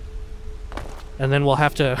 And then we'll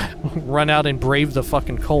have to run out and brave the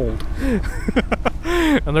fucking cold.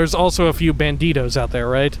 And there's also a few banditos out there,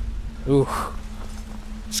 right? Ooh.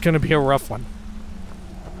 It's gonna be a rough one.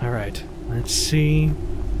 Alright, let's see.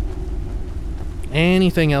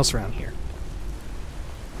 Anything else around here?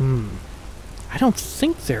 I don't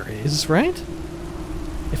think there is, right?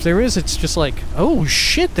 If there is, it's just like, oh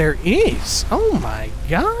shit, there is! Oh my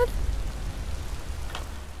god!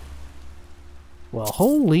 Well,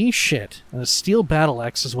 holy shit. And a steel battle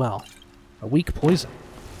axe as well. A weak poison.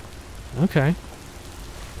 Okay.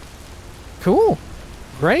 Cool.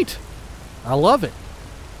 Great. I love it.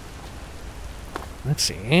 Let's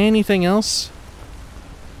see, anything else?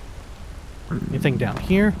 Anything down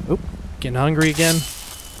here? Oop, getting hungry again.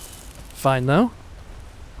 Fine, though.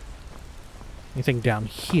 Anything down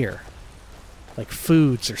here? Like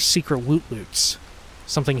foods or secret loot loots.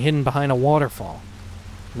 Something hidden behind a waterfall.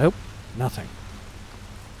 Nope, nothing.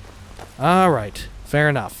 Alright, fair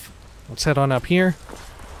enough. Let's head on up here.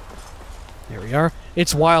 There we are.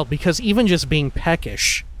 It's wild because even just being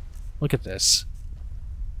peckish, look at this.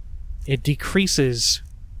 It decreases.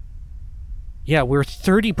 Yeah, we're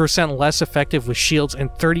 30% less effective with shields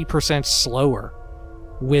and 30% slower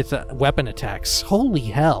with weapon attacks. Holy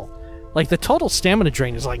hell. Like, the total stamina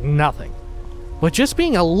drain is like nothing. But just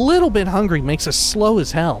being a little bit hungry makes us slow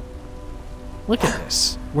as hell. Look at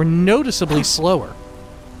this. We're noticeably slower.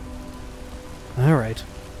 Alright.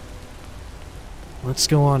 Let's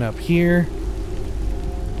go on up here.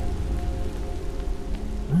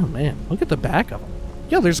 Oh man, look at the back of them.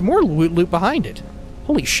 Yeah, there's more loot behind it.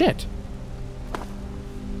 Holy shit.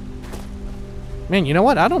 Man, you know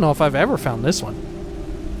what? I don't know if I've ever found this one.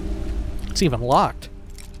 It's even locked.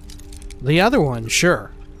 The other one,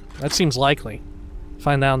 sure. That seems likely.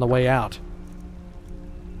 Find that on the way out.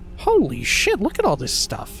 Holy shit, look at all this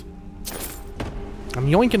stuff. I'm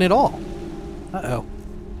yoinking it all. Uh-oh.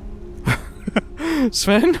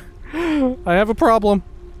 Sven? I have a problem.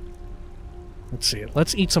 Let's see.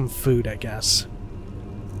 Let's eat some food, I guess.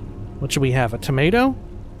 What should we have? A tomato?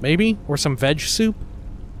 Maybe? Or some veg soup?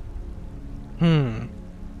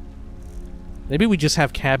 Maybe we just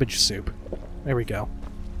have cabbage soup. There we go.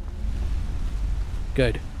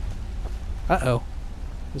 Good. Uh-oh.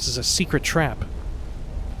 This is a secret trap.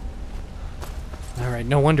 Alright,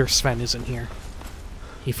 no wonder Sven isn't here.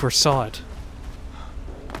 He foresaw it.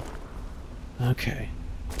 Okay.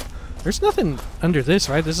 There's nothing under this,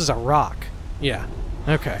 right? This is a rock. Yeah.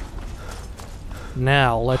 Okay.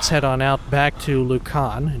 Now, let's head on out back to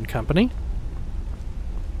Lucan and company.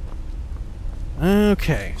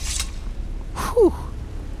 Okay. Whew.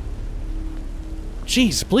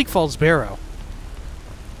 Jeez, Bleakfalls Barrow.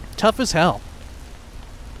 Tough as hell.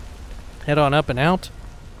 Head on up and out.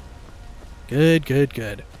 Good, good,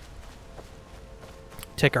 good.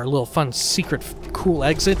 Take our little fun, secret, cool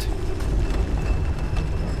exit.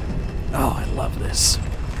 Oh, I love this.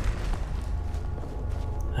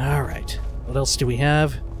 Alright. What else do we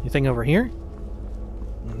have? Anything over here?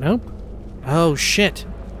 Nope. Oh, shit.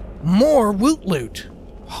 More woot loot!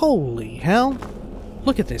 Holy hell.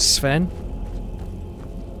 Look at this, Sven.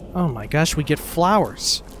 Oh my gosh, we get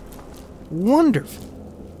flowers. Wonderful.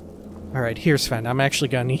 Alright, here, Sven. I'm actually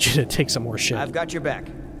gonna need you to take some more shit. I've got your back.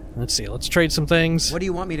 Let's see, let's trade some things. What do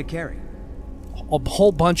you want me to carry? A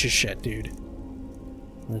whole bunch of shit, dude.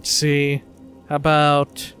 Let's see. How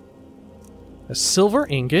about a silver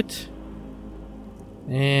ingot?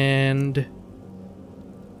 And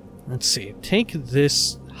let's see. Take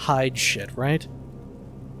this hide shit, right?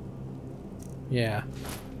 Yeah.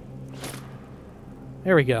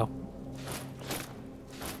 There we go.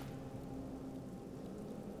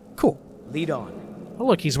 Cool. Lead on. Oh,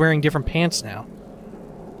 look, he's wearing different pants now.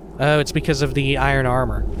 Oh, it's because of the iron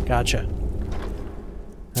armor. Gotcha.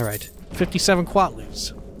 Alright. 57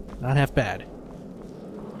 quatlus. Not half bad.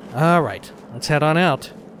 Alright. Let's head on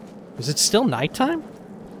out. Is it still nighttime?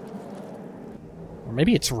 Or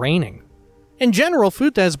maybe it's raining. In general,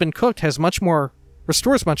 food that has been cooked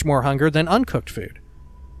restores much more hunger than uncooked food.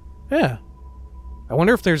 Yeah. I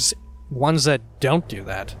wonder if there's ones that don't do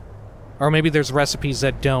that. Or maybe there's recipes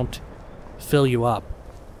that don't fill you up.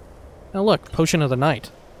 Now look, Potion of the Night.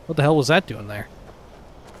 What the hell was that doing there?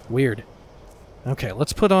 Weird. Okay,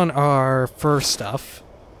 let's put on our fur stuff,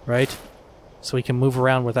 right? So we can move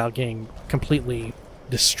around without getting completely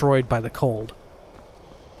destroyed by the cold.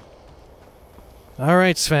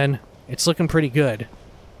 Alright, Sven. It's looking pretty good.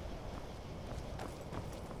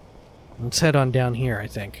 Let's head on down here, I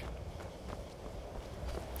think.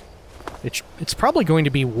 It's probably going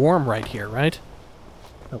to be warm right here, right?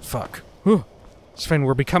 Oh, fuck. Whew. Sven,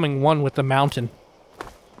 we're becoming one with the mountain.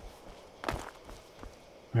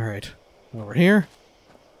 Alright. Over here.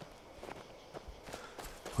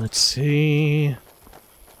 Let's see...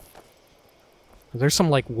 Are there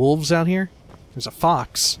some, like, wolves out here? There's a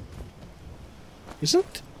fox.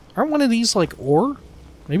 Aren't one of these, like, ore?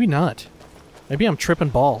 Maybe not. Maybe I'm tripping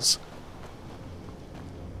balls.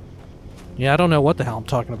 Yeah, I don't know what the hell I'm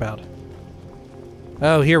talking about.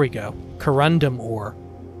 Oh, here we go. Corundum ore.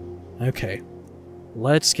 Okay.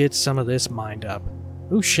 Let's get some of this mined up.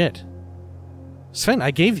 Ooh, shit. Sven,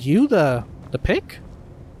 I gave you the pick?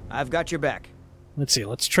 I've got your back. Let's see,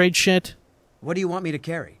 let's trade shit. What do you want me to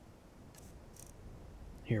carry?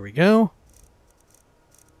 Here we go.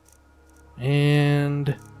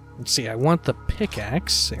 And... let's see, I want the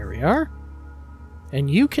pickaxe. There we are. And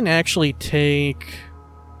you can actually take...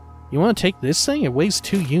 You want to take this thing? It weighs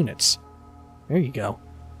 2 units. There you go.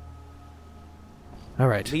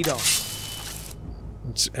 Alright. Lead on.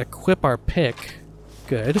 Let's equip our pick.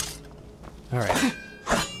 Good. Alright.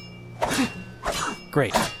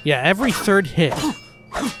 Great. Yeah, every 3rd hit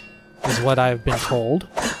is what I've been told.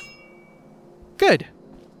 Good.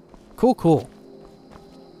 Cool, cool.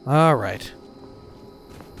 Alright.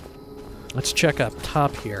 Let's check up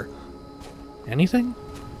top here. Anything?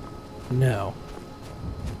 No.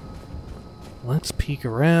 Let's peek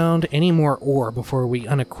around. Any more ore before we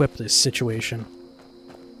unequip this situation?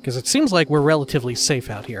 Because it seems like we're relatively safe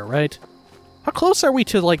out here, right? How close are we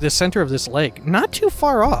to, like, the center of this lake? Not too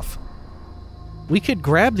far off. We could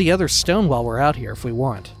grab the other stone while we're out here if we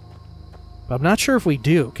want. But I'm not sure if we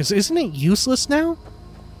do, because isn't it useless now?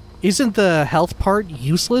 Isn't the health part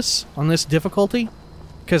useless on this difficulty?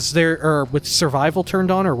 Because with survival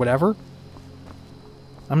turned on or whatever?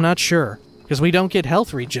 I'm not sure, because we don't get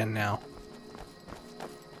health regen now.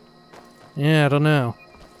 Yeah, I don't know.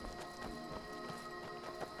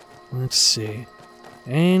 Let's see.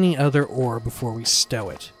 Any other ore before we stow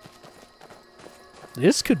it?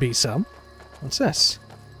 This could be some. What's this?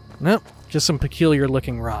 Nope, just some peculiar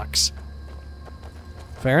looking rocks.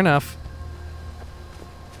 Fair enough.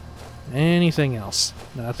 Anything else?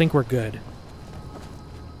 No, I think we're good.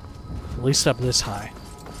 At least up this high.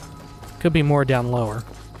 Could be more down lower.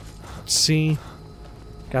 Let's see.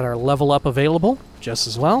 Got our level up available, just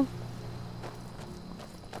as well.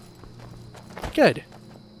 Good.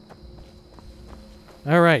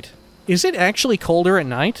 Alright. Is it actually colder at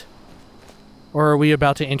night? Or are we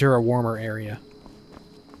about to enter a warmer area?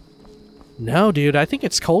 No, dude, I think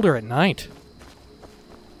it's colder at night.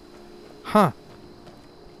 Huh.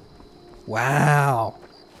 Wow.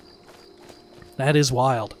 That is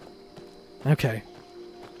wild. Okay.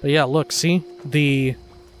 But yeah, look, see? The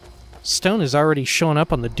stone is already showing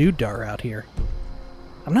up on the Draugr out here.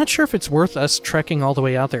 I'm not sure if it's worth us trekking all the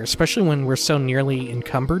way out there, especially when we're so nearly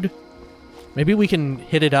encumbered. Maybe we can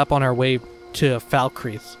hit it up on our way to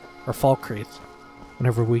Falkreath, or Falkreath,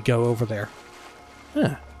 whenever we go over there.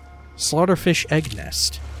 Huh. Slaughterfish egg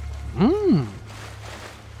nest. Mmm.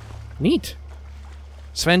 Neat.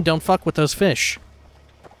 Sven, don't fuck with those fish.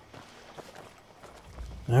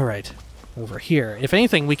 Alright. Over here. If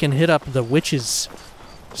anything, we can hit up the witch's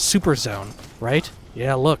super zone, right?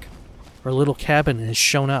 Yeah, look. Our little cabin has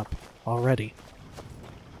shown up already.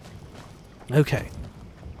 Okay.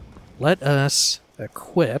 Let us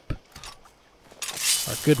equip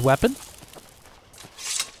our good weapon.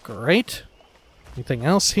 Great. Anything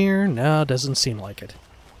else here? No, doesn't seem like it.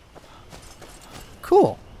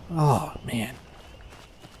 Cool. Oh, man.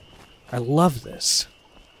 I love this.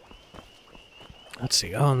 Let's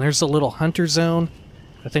see. Oh, and there's a little hunter zone.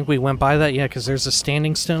 I think we went by that, yeah, because there's the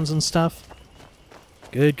standing stones and stuff.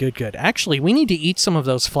 Good, good, good. Actually, we need to eat some of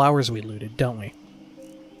those flowers we looted, don't we?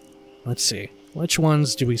 Let's see. Which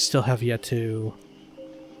ones do we still have yet to...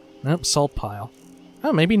 Nope, salt pile.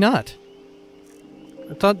 Oh, maybe not.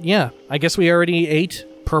 I thought, yeah, I guess we already ate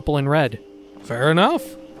purple and red. Fair enough.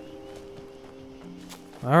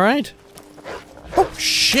 Alright. Oh,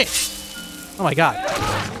 shit! Oh my god.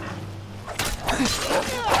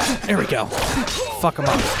 There we go. Fuck him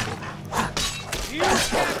up.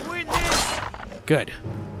 Good.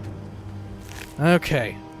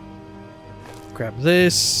 Okay. Grab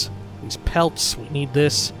this. These pelts. We need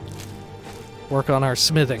this. Work on our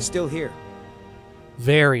smithing. Still here.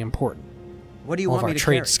 Very important. What do you All want of me our to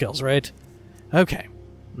trade carry? skills, right? Okay.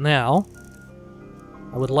 Now,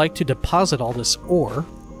 I would like to deposit all this ore,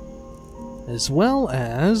 as well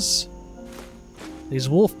as these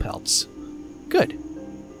wolf pelts. Good.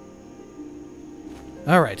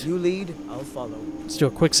 Alright. You lead, I'll follow. Let's do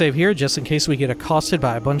a quick save here, just in case we get accosted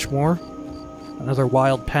by a bunch more. Another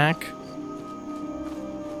wild pack.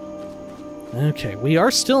 Okay, we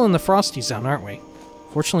are still in the frosty zone, aren't we?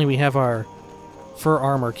 Fortunately, we have our fur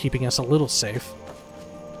armor keeping us a little safe.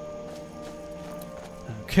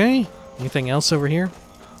 Okay, anything else over here?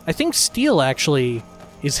 I think steel, actually,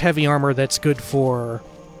 is heavy armor that's good for...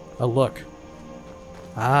 Oh, look.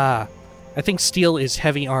 Ah, I think steel is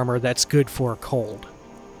heavy armor that's good for cold.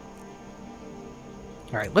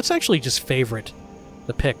 Alright, let's actually just favorite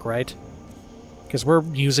the pick, right? Because we're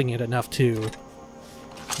using it enough to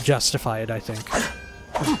justify it, I think.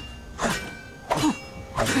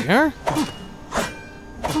 There we are.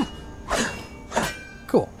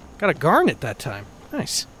 Cool. Got a garnet that time.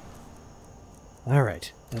 Nice.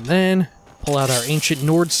 Alright, and then pull out our ancient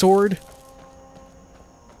Nord sword.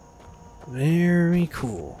 Very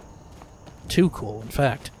cool. Too cool, in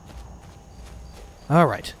fact.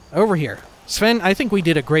 Alright, over here. Sven, I think we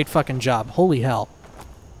did a great fucking job. Holy hell.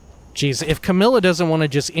 Jeez, if Camilla doesn't want to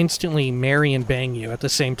just instantly marry and bang you at the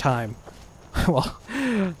same time, well,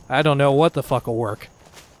 I don't know what the fuck will work.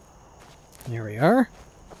 There we are.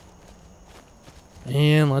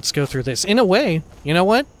 And let's go through this. In a way, you know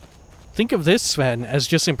what? Think of this, Sven, as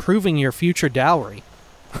just improving your future dowry.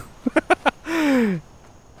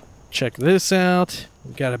 Check this out.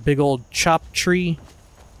 We've got a big old chopped tree.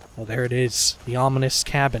 Oh, there it is. The ominous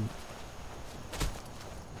cabin.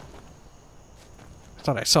 I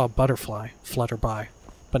thought I saw a butterfly flutter by,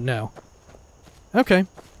 but no. Okay,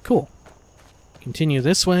 cool. Continue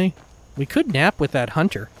this way. We could nap with that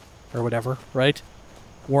hunter, or whatever, right?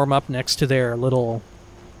 Warm up next to their little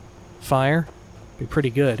fire. Be pretty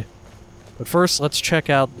good. But first, let's check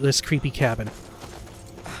out this creepy cabin.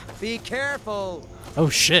 Be careful! Oh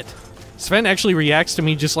shit. Sven actually reacts to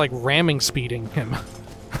me just like ramming speeding him.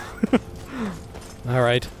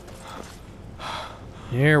 Alright.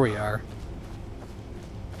 Here we are.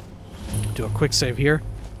 Do a quick save here.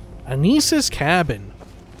 Anissa's cabin.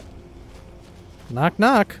 Knock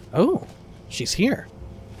knock. Oh, she's here.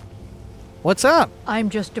 What's up? I'm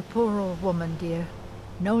just a poor old woman, dear.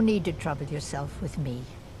 No need to trouble yourself with me.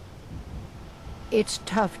 It's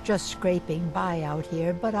tough just scraping by out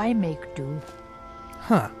here, but I make do.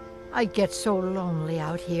 Huh. I get so lonely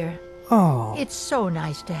out here. Oh. It's so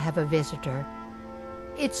nice to have a visitor.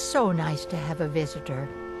 It's so nice to have a visitor.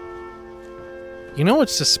 You know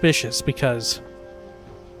it's suspicious because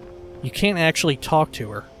you can't actually talk to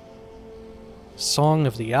her. Song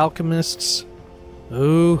of the Alchemists.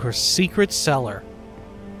 Ooh, her secret cellar.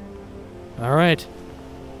 Alright.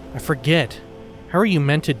 I forget. How are you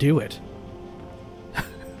meant to do it?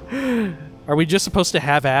 Are we just supposed to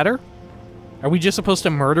have at her? Are we just supposed to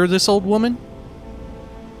murder this old woman?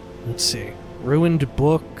 Let's see. Ruined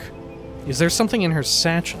book. Is there something in her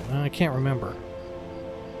satchel? No, I can't remember.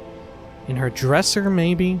 In her dresser,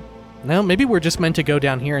 maybe? No, maybe we're just meant to go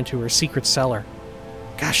down here into her secret cellar.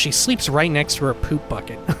 Gosh, she sleeps right next to her poop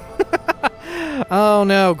bucket. Oh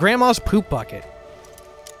no, Grandma's poop bucket.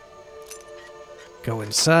 Go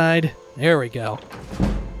inside. There we go.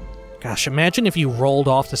 Gosh, imagine if you rolled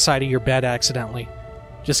off the side of your bed accidentally.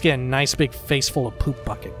 Just get a nice big face full of poop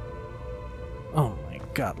bucket. Oh my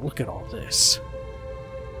god, look at all this.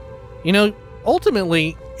 You know,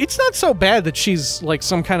 ultimately, it's not so bad that she's like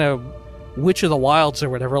some kind of witch of the wilds or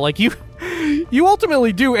whatever. Like, you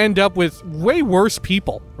ultimately do end up with way worse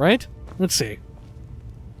people, right? Let's see.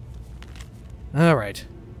 Alright.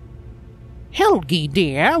 Helgi,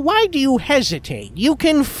 dear, why do you hesitate? You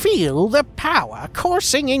can feel the power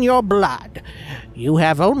coursing in your blood. You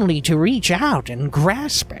have only to reach out and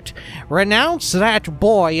grasp it. Renounce that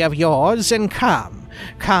boy of yours and come.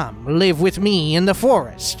 Come, live with me in the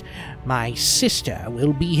forest. My sister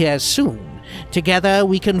will be here soon. Together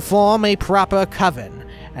we can form a proper coven,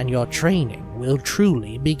 and your training will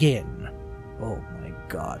truly begin. Oh my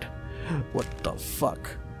god. What the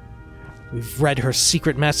fuck? We've read her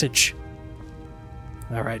secret message.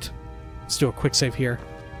 Alright, let's do a quick save here.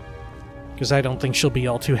 Because I don't think she'll be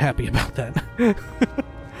all too happy about that.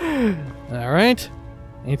 Alright.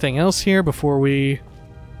 Anything else here before we...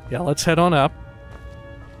 Yeah, let's head on up.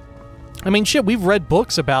 I mean, shit, we've read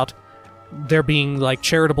books about there being, like,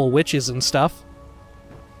 charitable witches and stuff.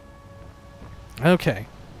 Okay.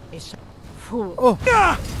 Oh.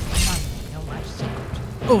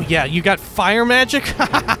 Oh yeah, you got fire magic?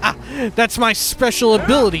 That's my special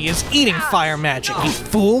ability, is eating fire magic, you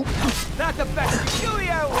fool! That affects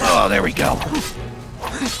Julio! Oh, there we go.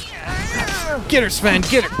 Get her, Sven,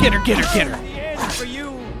 get her, get her, get her, get her! The end for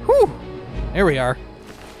you! Whew! There we are.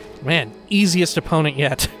 Man, easiest opponent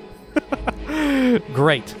yet.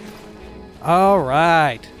 Great.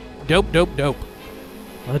 Alright. Dope, dope, dope.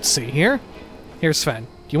 Let's see here. Here's Sven. Do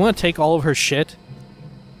you want to take all of her shit?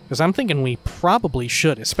 Because I'm thinking we probably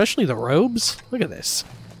should, especially the robes. Look at this.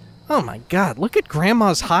 Oh my god, look at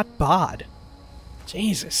Grandma's hot bod.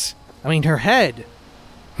 Jesus. I mean, her head.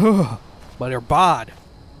 But her bod.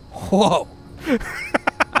 Whoa.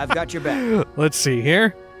 I've got your back. Let's see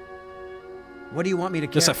here. What do you want me to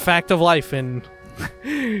carry? Just a fact of life in...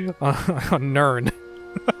 on Nern.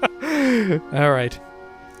 Alright.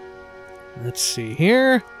 Let's see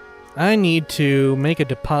here. I need to make a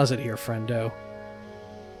deposit here, friendo.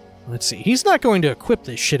 Let's see. He's not going to equip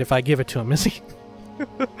this shit if I give it to him, is he?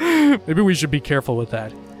 Maybe we should be careful with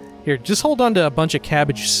that. Here, just hold on to a bunch of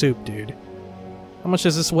cabbage soup, dude. How much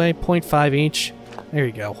does this weigh? 0.5 each? There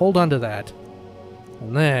you go. Hold on to that.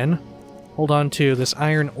 And then, hold on to this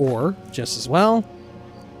iron ore just as well.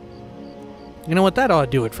 You know what? That ought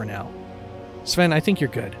to do it for now. Sven, I think you're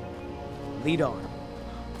good. Lead on.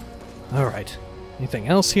 Alright. Anything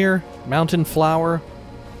else here? Mountain flower.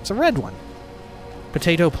 It's a red one.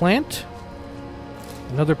 Potato plant.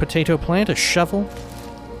 Another potato plant. A shovel.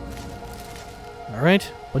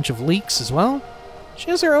 Alright. Bunch of leeks as well. She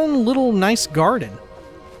has her own little nice garden.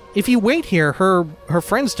 If you wait here, her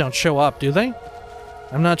friends don't show up, do they?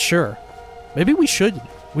 I'm not sure. Maybe we should.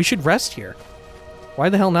 We should rest here. Why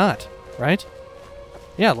the hell not? Right?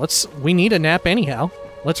 Yeah, we need a nap anyhow.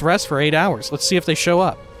 Let's rest for 8 hours. Let's see if they show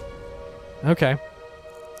up. Okay.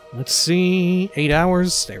 Let's see. 8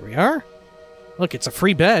 hours. There we are. Look, it's a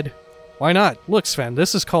free bed. Why not? Look, Sven,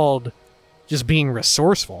 this is called just being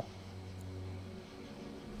resourceful.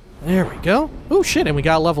 There we go. Oh, shit, and we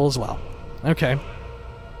got a level as well. Okay.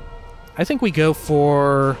 I think we go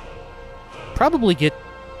for... Probably get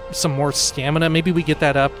some more stamina. Maybe we get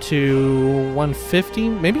that up to 150.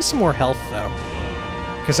 Maybe some more health, though.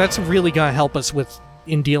 Because that's really going to help us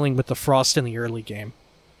in dealing with the frost in the early game.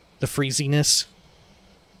 The freeziness.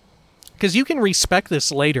 Because you can respec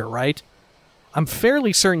this later, right? I'm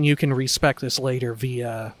fairly certain you can respec this later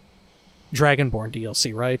via Dragonborn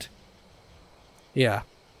DLC, right? Yeah.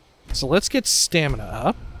 So let's get stamina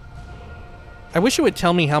up. I wish it would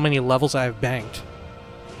tell me how many levels I've banked.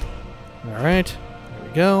 Alright. There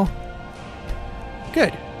we go.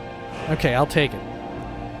 Good. Okay, I'll take it.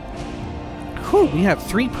 Whew, we have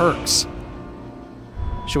 3 perks.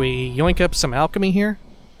 Should we yoink up some alchemy here?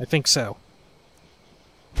 I think so.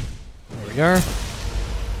 There we are.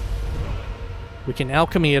 We can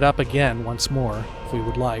alchemy it up again once more, if we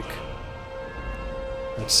would like.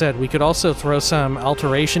 That said, we could also throw some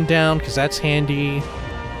alteration down, because that's handy.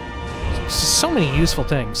 So many useful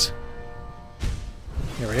things.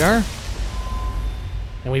 Here we are.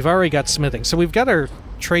 And we've already got smithing, so we've got our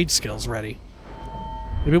trade skills ready.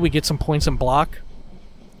 Maybe we get some points in block.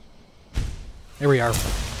 There we are.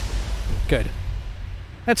 Good.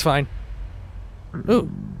 That's fine.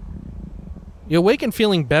 Ooh. You awaken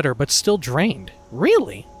feeling better, but still drained.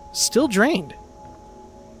 Really? Still drained?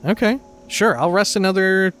 Okay. Sure, I'll rest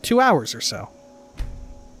another 2 hours or so.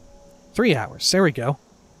 3 hours. There we go.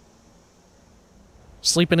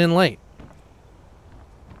 Sleeping in late.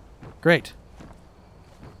 Great.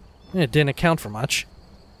 It didn't account for much.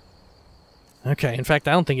 Okay, in fact,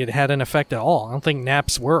 I don't think it had an effect at all. I don't think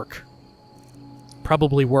naps work.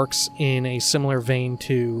 Probably works in a similar vein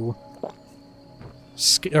to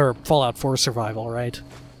Fallout 4 survival, right?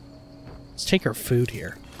 Let's take our food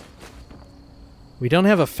here. We don't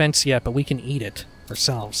have a fence yet, but we can eat it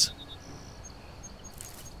ourselves.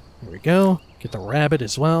 There we go. Get the rabbit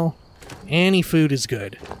as well. Any food is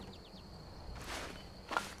good.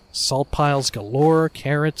 Salt piles galore,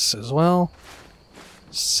 carrots as well.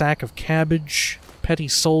 Sack of cabbage, petty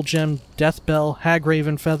soul gem, death bell,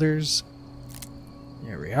 hagraven feathers.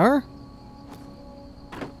 There we are.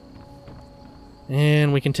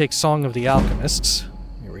 And we can take Song of the Alchemists.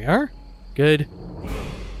 Here we are. Good.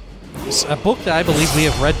 It's a book that I believe we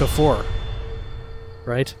have read before.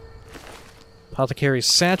 Right? Apothecary's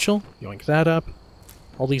Satchel. Yoink that up.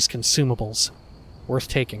 All these consumables. Worth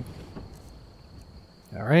taking.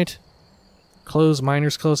 Alright. Clothes,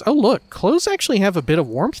 miner's clothes. Oh, look. Clothes actually have a bit of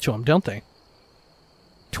warmth to them, don't they?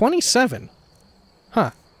 27.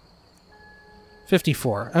 Huh.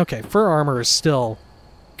 54. Okay, fur armor is still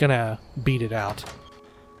gonna beat it out.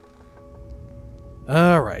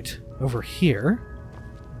 Alright. Over here.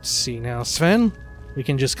 Let's see now, Sven. We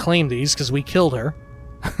can just claim these because we killed her.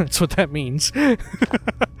 That's what that means.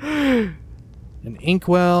 An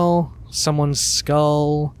inkwell, someone's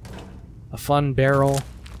skull, a fun barrel.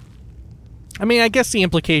 I mean, I guess the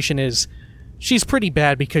implication is she's pretty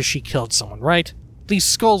bad because she killed someone, right? These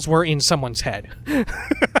skulls were in someone's head.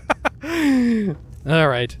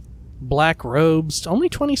 Alright. Black robes, only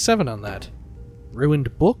 27 on that.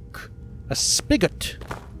 Ruined book, a spigot.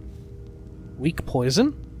 Weak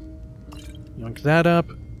poison. Yoink that up.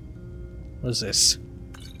 What is this?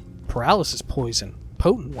 Paralysis poison.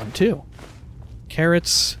 Potent one, too.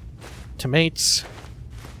 Carrots. Tomatoes.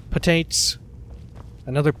 Potatoes.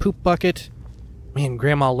 Another poop bucket. Man,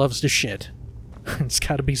 Grandma loves to shit. It's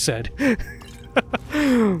gotta be said.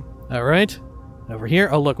 Alright. Over here.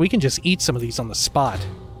 Oh, look, we can just eat some of these on the spot.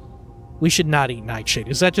 We should not eat nightshade.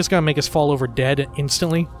 Is that just gonna make us fall over dead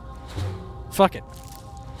instantly? Fuck it.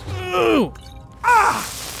 Ooh! Ah!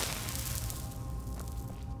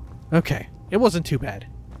 Okay. It wasn't too bad.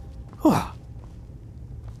 Whew.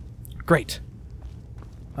 Great.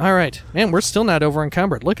 Alright. Man, we're still not over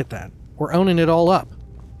encumbered. Look at that. We're owning it all up.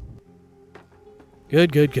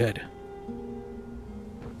 Good, good, good.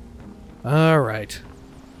 Alright.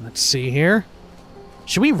 Let's see here.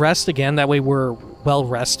 Should we rest again? That way we're well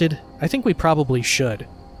rested? I think we probably should.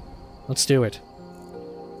 Let's do it.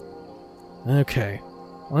 Okay.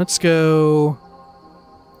 Let's go...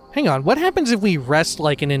 Hang on, what happens if we rest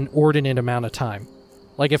like an inordinate amount of time?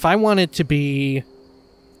 Like if I wanted to be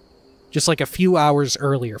just like a few hours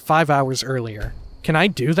earlier, 5 hours earlier. Can I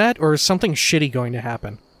do that, or is something shitty going to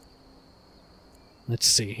happen? Let's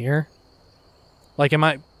see here. Like,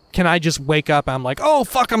 can I just wake up and I'm like, oh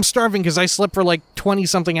fuck, I'm starving because I slept for like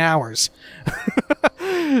 20-something hours.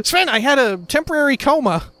 Sven, I had a temporary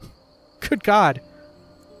coma. Good God.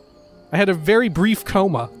 I had a very brief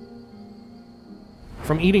coma.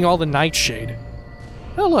 From eating all the nightshade.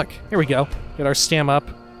 Oh, look. Here we go. Get our stam up.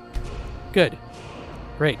 Good.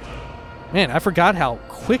 Great. Man, I forgot how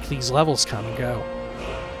quick these levels come and go.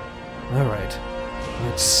 Alright.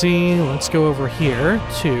 Let's see. Let's go over here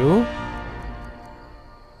to...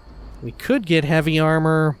 We could get heavy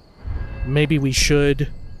armor. Maybe we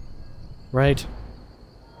should. Right?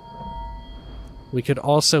 We could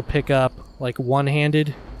also pick up, like,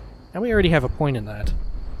 one-handed. And we already have a point in that.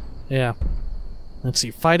 Yeah. Let's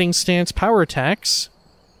see. Fighting stance, power attacks.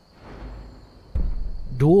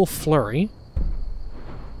 Dual flurry.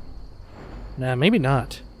 Nah, maybe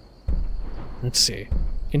not. Let's see.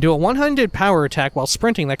 Can do a one-handed power attack while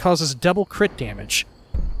sprinting that causes double crit damage.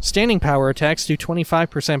 Standing power attacks do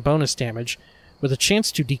 25% bonus damage, with a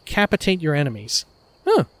chance to decapitate your enemies.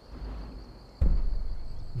 Huh.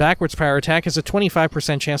 Backwards power attack has a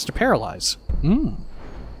 25% chance to paralyze. Hmm.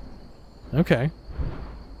 Okay.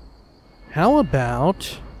 How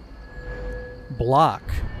about... block?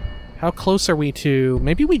 How close are we to...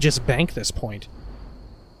 Maybe we just bank this point.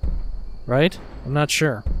 Right? I'm not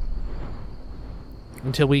sure.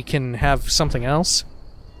 Until we can have something else.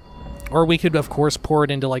 Or we could, of course, pour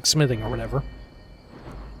it into, like, smithing or whatever.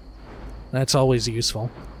 That's always useful.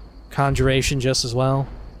 Conjuration just as well.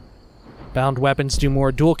 Bound weapons do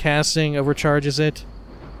more. Dual casting overcharges it.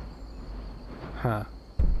 Huh.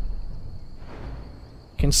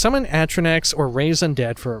 Can summon Atronax or raise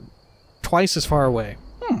undead for twice as far away.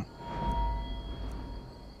 Hmm.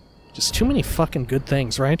 Just too many fucking good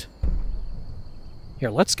things, right?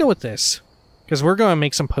 Here, let's go with this. Because we're going to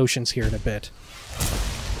make some potions here in a bit.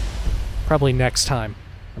 Probably next time,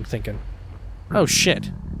 I'm thinking. Oh,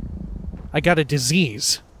 shit. I got a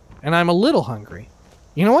disease, and I'm a little hungry.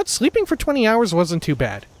 You know what? Sleeping for 20 hours wasn't too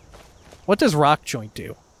bad. What does rock joint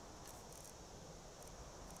do?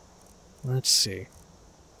 Let's see.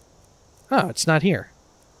 Oh, it's not here.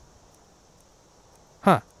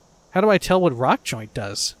 Huh. How do I tell what rock joint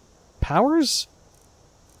does? Powers?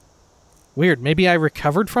 Weird. Maybe I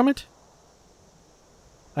recovered from it?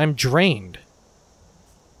 I'm drained.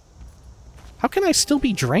 How can I still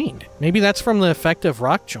be drained? Maybe that's from the effect of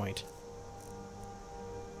rock joint.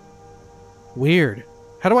 Weird.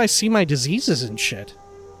 How do I see my diseases and shit?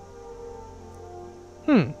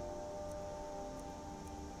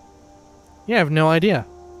 Yeah, I have no idea.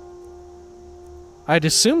 I'd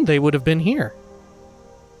assumed they would have been here.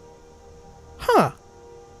 Huh.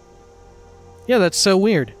 Yeah, that's so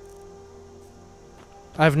weird.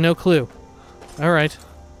 I have no clue. Alright.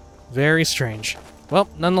 Very strange. Well,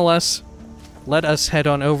 nonetheless, let us head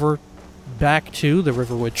on over back to the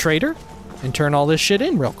Riverwood Trader and turn all this shit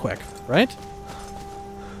in real quick, right?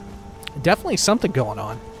 Definitely something going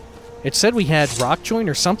on. It said we had rock joint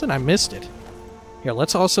or something. I missed it. Here,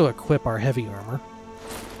 let's also equip our heavy armor.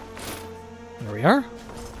 There we are.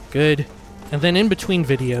 Good. And then in between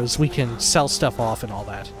videos, we can sell stuff off and all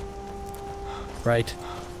that. Right?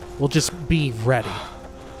 We'll just be ready.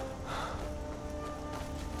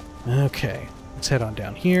 Okay. Let's head on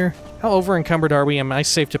down here. How over encumbered are we? Am I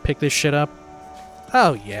safe to pick this shit up?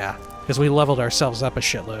 Oh, yeah. Because we leveled ourselves up a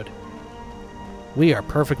shitload. We are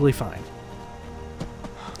perfectly fine.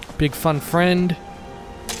 Big fun friend.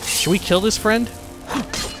 Should we kill this friend?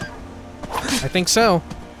 I think so.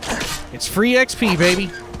 It's free XP, baby.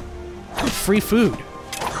 Free food.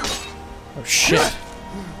 Oh, shit.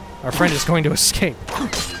 Our friend is going to escape.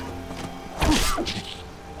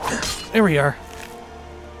 There we are.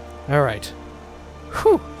 Alright.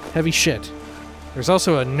 Whew. Heavy shit. There's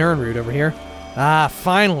also a Nirnroot over here. Ah,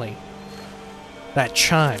 finally. That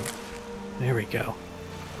chime. There we go.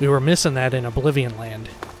 We were missing that in Oblivion Land.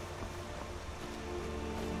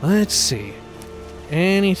 Let's see.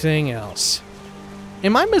 Anything else?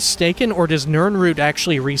 Am I mistaken, or does Nirnroot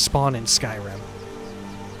actually respawn in Skyrim?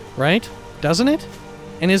 Right? Doesn't it?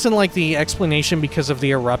 And isn't, like, the explanation because of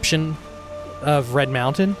the eruption of Red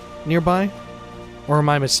Mountain nearby? Or am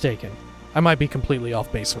I mistaken? I might be completely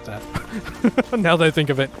off base with that. Now that I think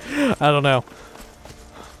of it. I don't know.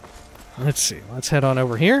 Let's see. Let's head on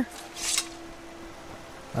over here.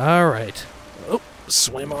 Alright. Oh,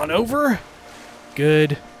 swim on over.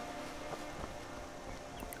 Good.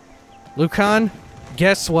 Lucan,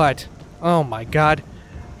 guess what? Oh my god.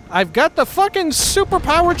 I've got the fucking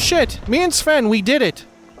superpowered shit! Me and Sven, we did it!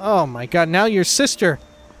 Oh my god, now your sister,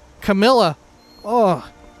 Camilla. Oh,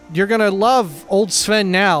 you're gonna love old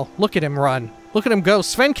Sven now. Look at him run. Look at him go.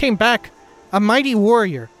 Sven came back, a mighty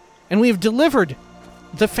warrior, and we have delivered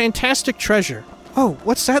the fantastic treasure. Oh,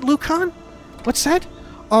 what's that, Lucan? What's that?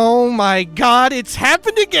 Oh my god, it's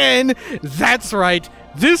happened again! That's right.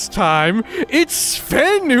 This time, it's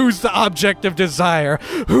Sven who's the object of desire.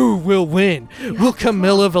 Who will win? Will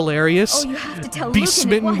Camilla Valerius be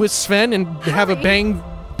smitten with Sven and have a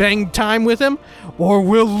bang time with him? Or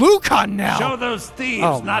will Lucan now? Show those thieves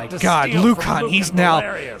oh not my to god, steal Lucan, from he's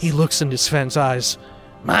Valerius. now... He looks into Sven's eyes.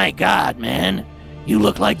 My god, man. You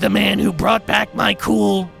look like the man who brought back my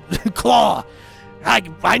cool claw.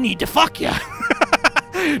 I need to fuck you.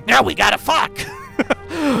 Now we gotta fuck.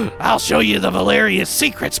 I'll show you the Valerius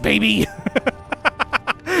secrets, baby.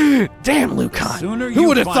 Damn, Lucan. Who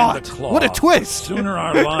would have thought? Claw, What a twist. the sooner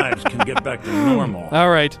our lives can get back to normal. All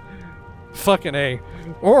right. Fucking A.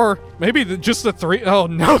 Or maybe just the three. Oh,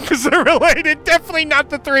 no, because they're related. Definitely not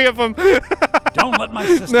the three of them. Don't let my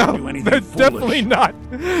sister do anything foolish. Definitely not.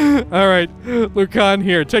 All right. Lucan,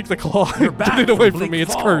 here. Take the claw. You're back Get it away from Bleak me.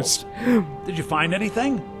 It's Falls. cursed. Did you find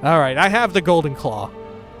anything? All right. I have the golden claw.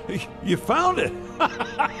 You found it.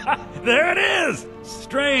 There it is.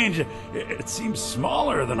 Strange. It seems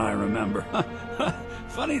smaller than I remember.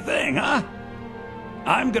 Funny thing, huh?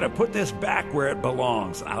 I'm gonna put this back where it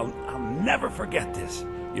belongs. I'll never forget this.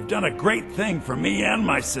 You've done a great thing for me and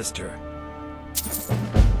my sister.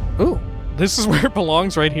 Ooh, this is where it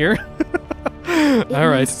belongs, right here. It All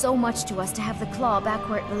right. means so much to us to have the claw back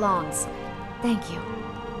where it belongs. Thank you.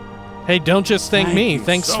 Hey, don't just thank me. you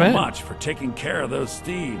Thanks, so Sven. much for taking care of those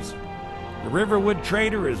thieves. The Riverwood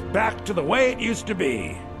Trader is back to the way it used to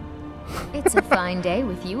be. It's a fine day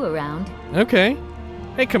with you around. Okay.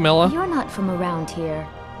 Hey, Camilla. You're not from around here.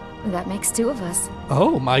 That makes two of us.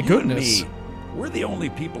 Oh, my You goodness. and me, we're the only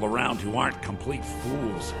people around who aren't complete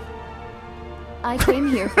fools. I came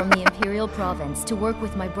here from the Imperial Province to work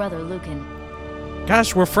with my brother Lucan.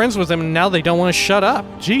 Gosh, we're friends with them and now they don't want to shut up.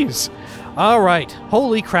 Jeez. All right.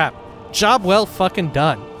 Holy crap. Job well fucking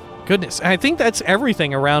done. Goodness, I think that's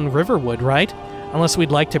everything around Riverwood, right? Unless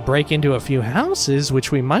we'd like to break into a few houses,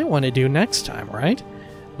 which we might want to do next time, right?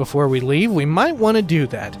 Before we leave, we might want to do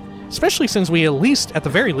that. Especially since we at the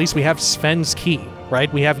very least, we have Sven's key,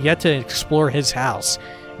 right? We have yet to explore his house.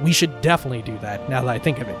 We should definitely do that, now that I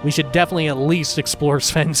think of it. We should definitely at least explore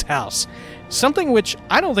Sven's house. Something which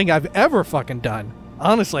I don't think I've ever fucking done.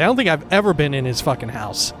 Honestly, I don't think I've ever been in his fucking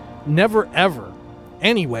house. Never, ever.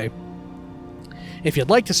 Anyway, if you'd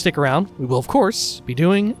like to stick around, we will, of course, be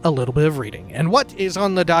doing a little bit of reading. And what is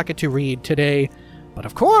on the docket to read today? But,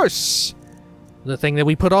 of course, the thing that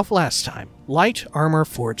we put off last time. Light Armor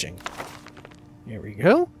Forging. Here we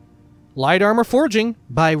go. Light Armor Forging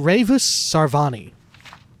by Ravus Sarvani.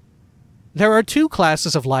 There are two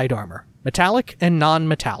classes of light armor, metallic and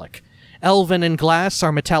non-metallic. Elven and glass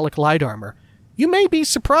are metallic light armor. You may be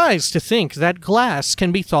surprised to think that glass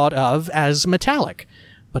can be thought of as metallic,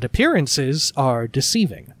 but appearances are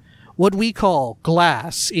deceiving. What we call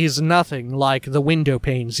glass is nothing like the window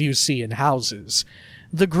panes you see in houses.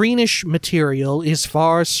 The greenish material is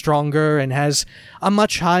far stronger and has a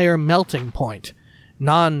much higher melting point.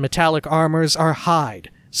 Non-metallic armors are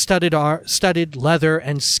hide, studded leather,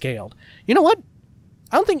 and scaled. You know what?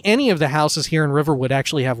 I don't think any of the houses here in Riverwood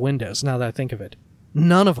actually have windows, now that I think of it.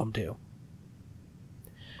 None of them do.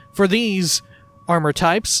 For these armor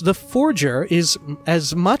types, the forger is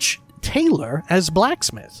as much tailor as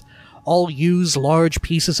blacksmith. All use large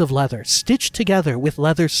pieces of leather, stitched together with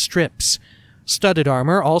leather strips. Studded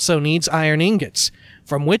armor also needs iron ingots,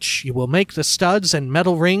 from which you will make the studs and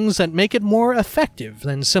metal rings that make it more effective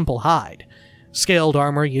than simple hide. Scaled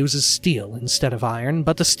armor uses steel instead of iron,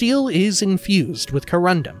 but the steel is infused with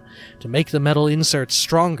corundum to make the metal inserts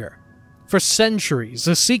stronger. For centuries,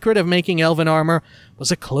 the secret of making elven armor was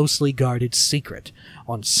a closely guarded secret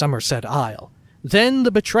on Somerset Isle. Then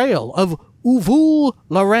the betrayal of Uvul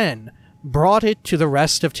Laren brought it to the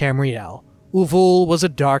rest of Tamriel. Uvul was a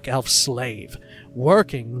dark elf slave,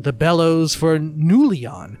 working the bellows for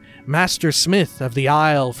Nulion, master smith of the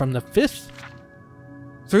Isle from the 5th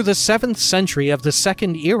through the 7th century of the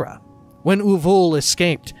Second Era. When Uvul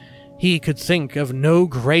escaped, he could think of no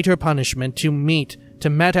greater punishment to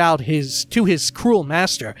met out to his cruel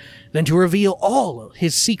master than to reveal all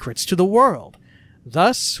his secrets to the world.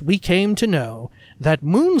 Thus we came to know that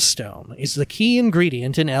moonstone is the key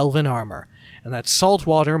ingredient in elven armor, and that salt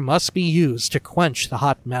water must be used to quench the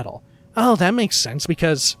hot metal. Oh, that makes sense,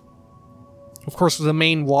 because, of course, the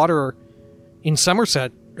main water in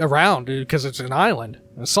Somerset around, because it's an island,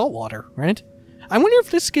 salt water, right? I wonder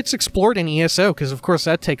if this gets explored in ESO, because, of course,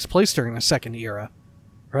 that takes place during the Second Era,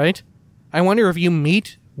 right? I wonder if you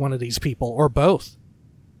meet one of these people, or both.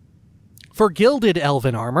 For gilded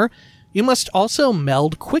elven armor, you must also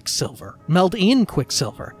meld in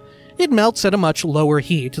quicksilver. It melts at a much lower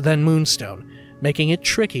heat than moonstone, making it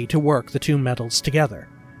tricky to work the two metals together.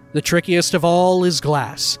 The trickiest of all is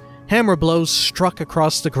glass. Hammer blows struck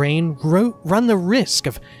across the grain run the risk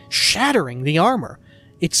of shattering the armor.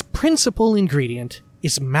 Its principal ingredient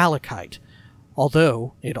is malachite,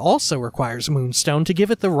 although it also requires moonstone to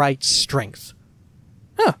give it the right strength.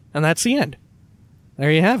 Huh, and that's the end.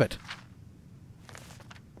 There you have it.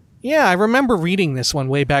 Yeah, I remember reading this one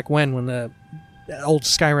way back when the old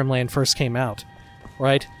Skyrim land first came out,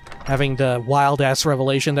 right? Having the wild-ass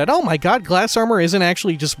revelation that, oh my god, glass armor isn't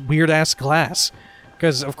actually just weird-ass glass.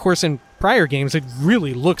 Because, of course, in prior games, it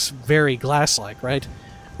really looks very glass-like, right?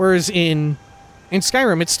 Whereas in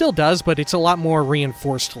Skyrim, it still does, but it's a lot more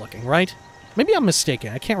reinforced looking, right? Maybe I'm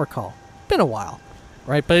mistaken, I can't recall. Been a while,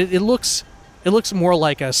 right? But it looks more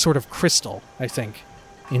like a sort of crystal, I think,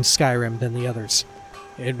 in Skyrim than the others.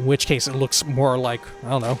 In which case it looks more like, I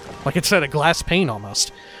don't know, like it's at a glass pane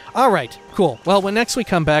almost. Alright, cool. Well, when next we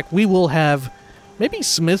come back, we will have maybe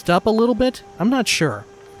smithed up a little bit? I'm not sure.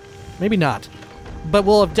 Maybe not. But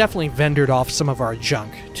we'll have definitely vendored off some of our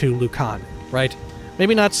junk to Lucan, right?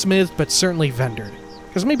 Maybe not smithed, but certainly vendored.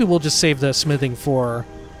 Because maybe we'll just save the smithing for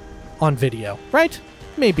on video, right?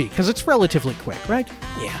 Maybe, because it's relatively quick, right?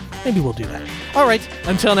 Yeah, maybe we'll do that. Alright,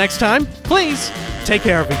 until next time, please take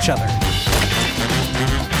care of each other.